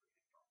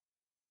separated from.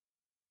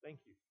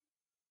 Thank you.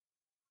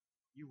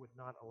 You would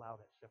not allow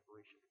that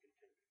separation to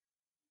continue.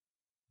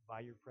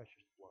 By your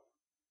precious blood,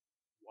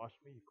 you washed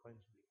me, you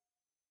cleansed me.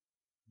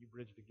 You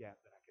bridged a gap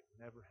that I could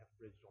never have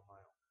bridged on my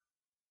own,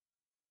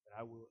 that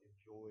I will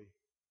enjoy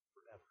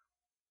forever.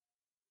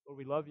 Lord,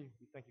 we love you.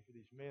 We thank you for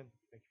these men.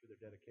 We thank you for their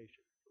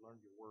dedication to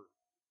learn your word.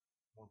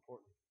 More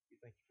importantly, we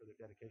thank you for their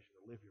dedication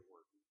to live your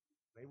word.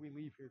 May we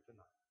leave here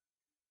tonight,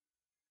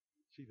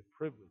 see the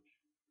privilege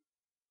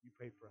you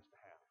paid for us to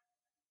have,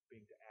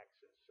 being to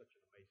access such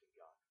an amazing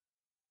God.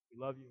 We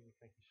love you and we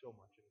thank you so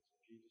much. And it's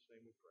in Jesus'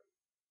 name we pray.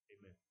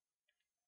 Amen.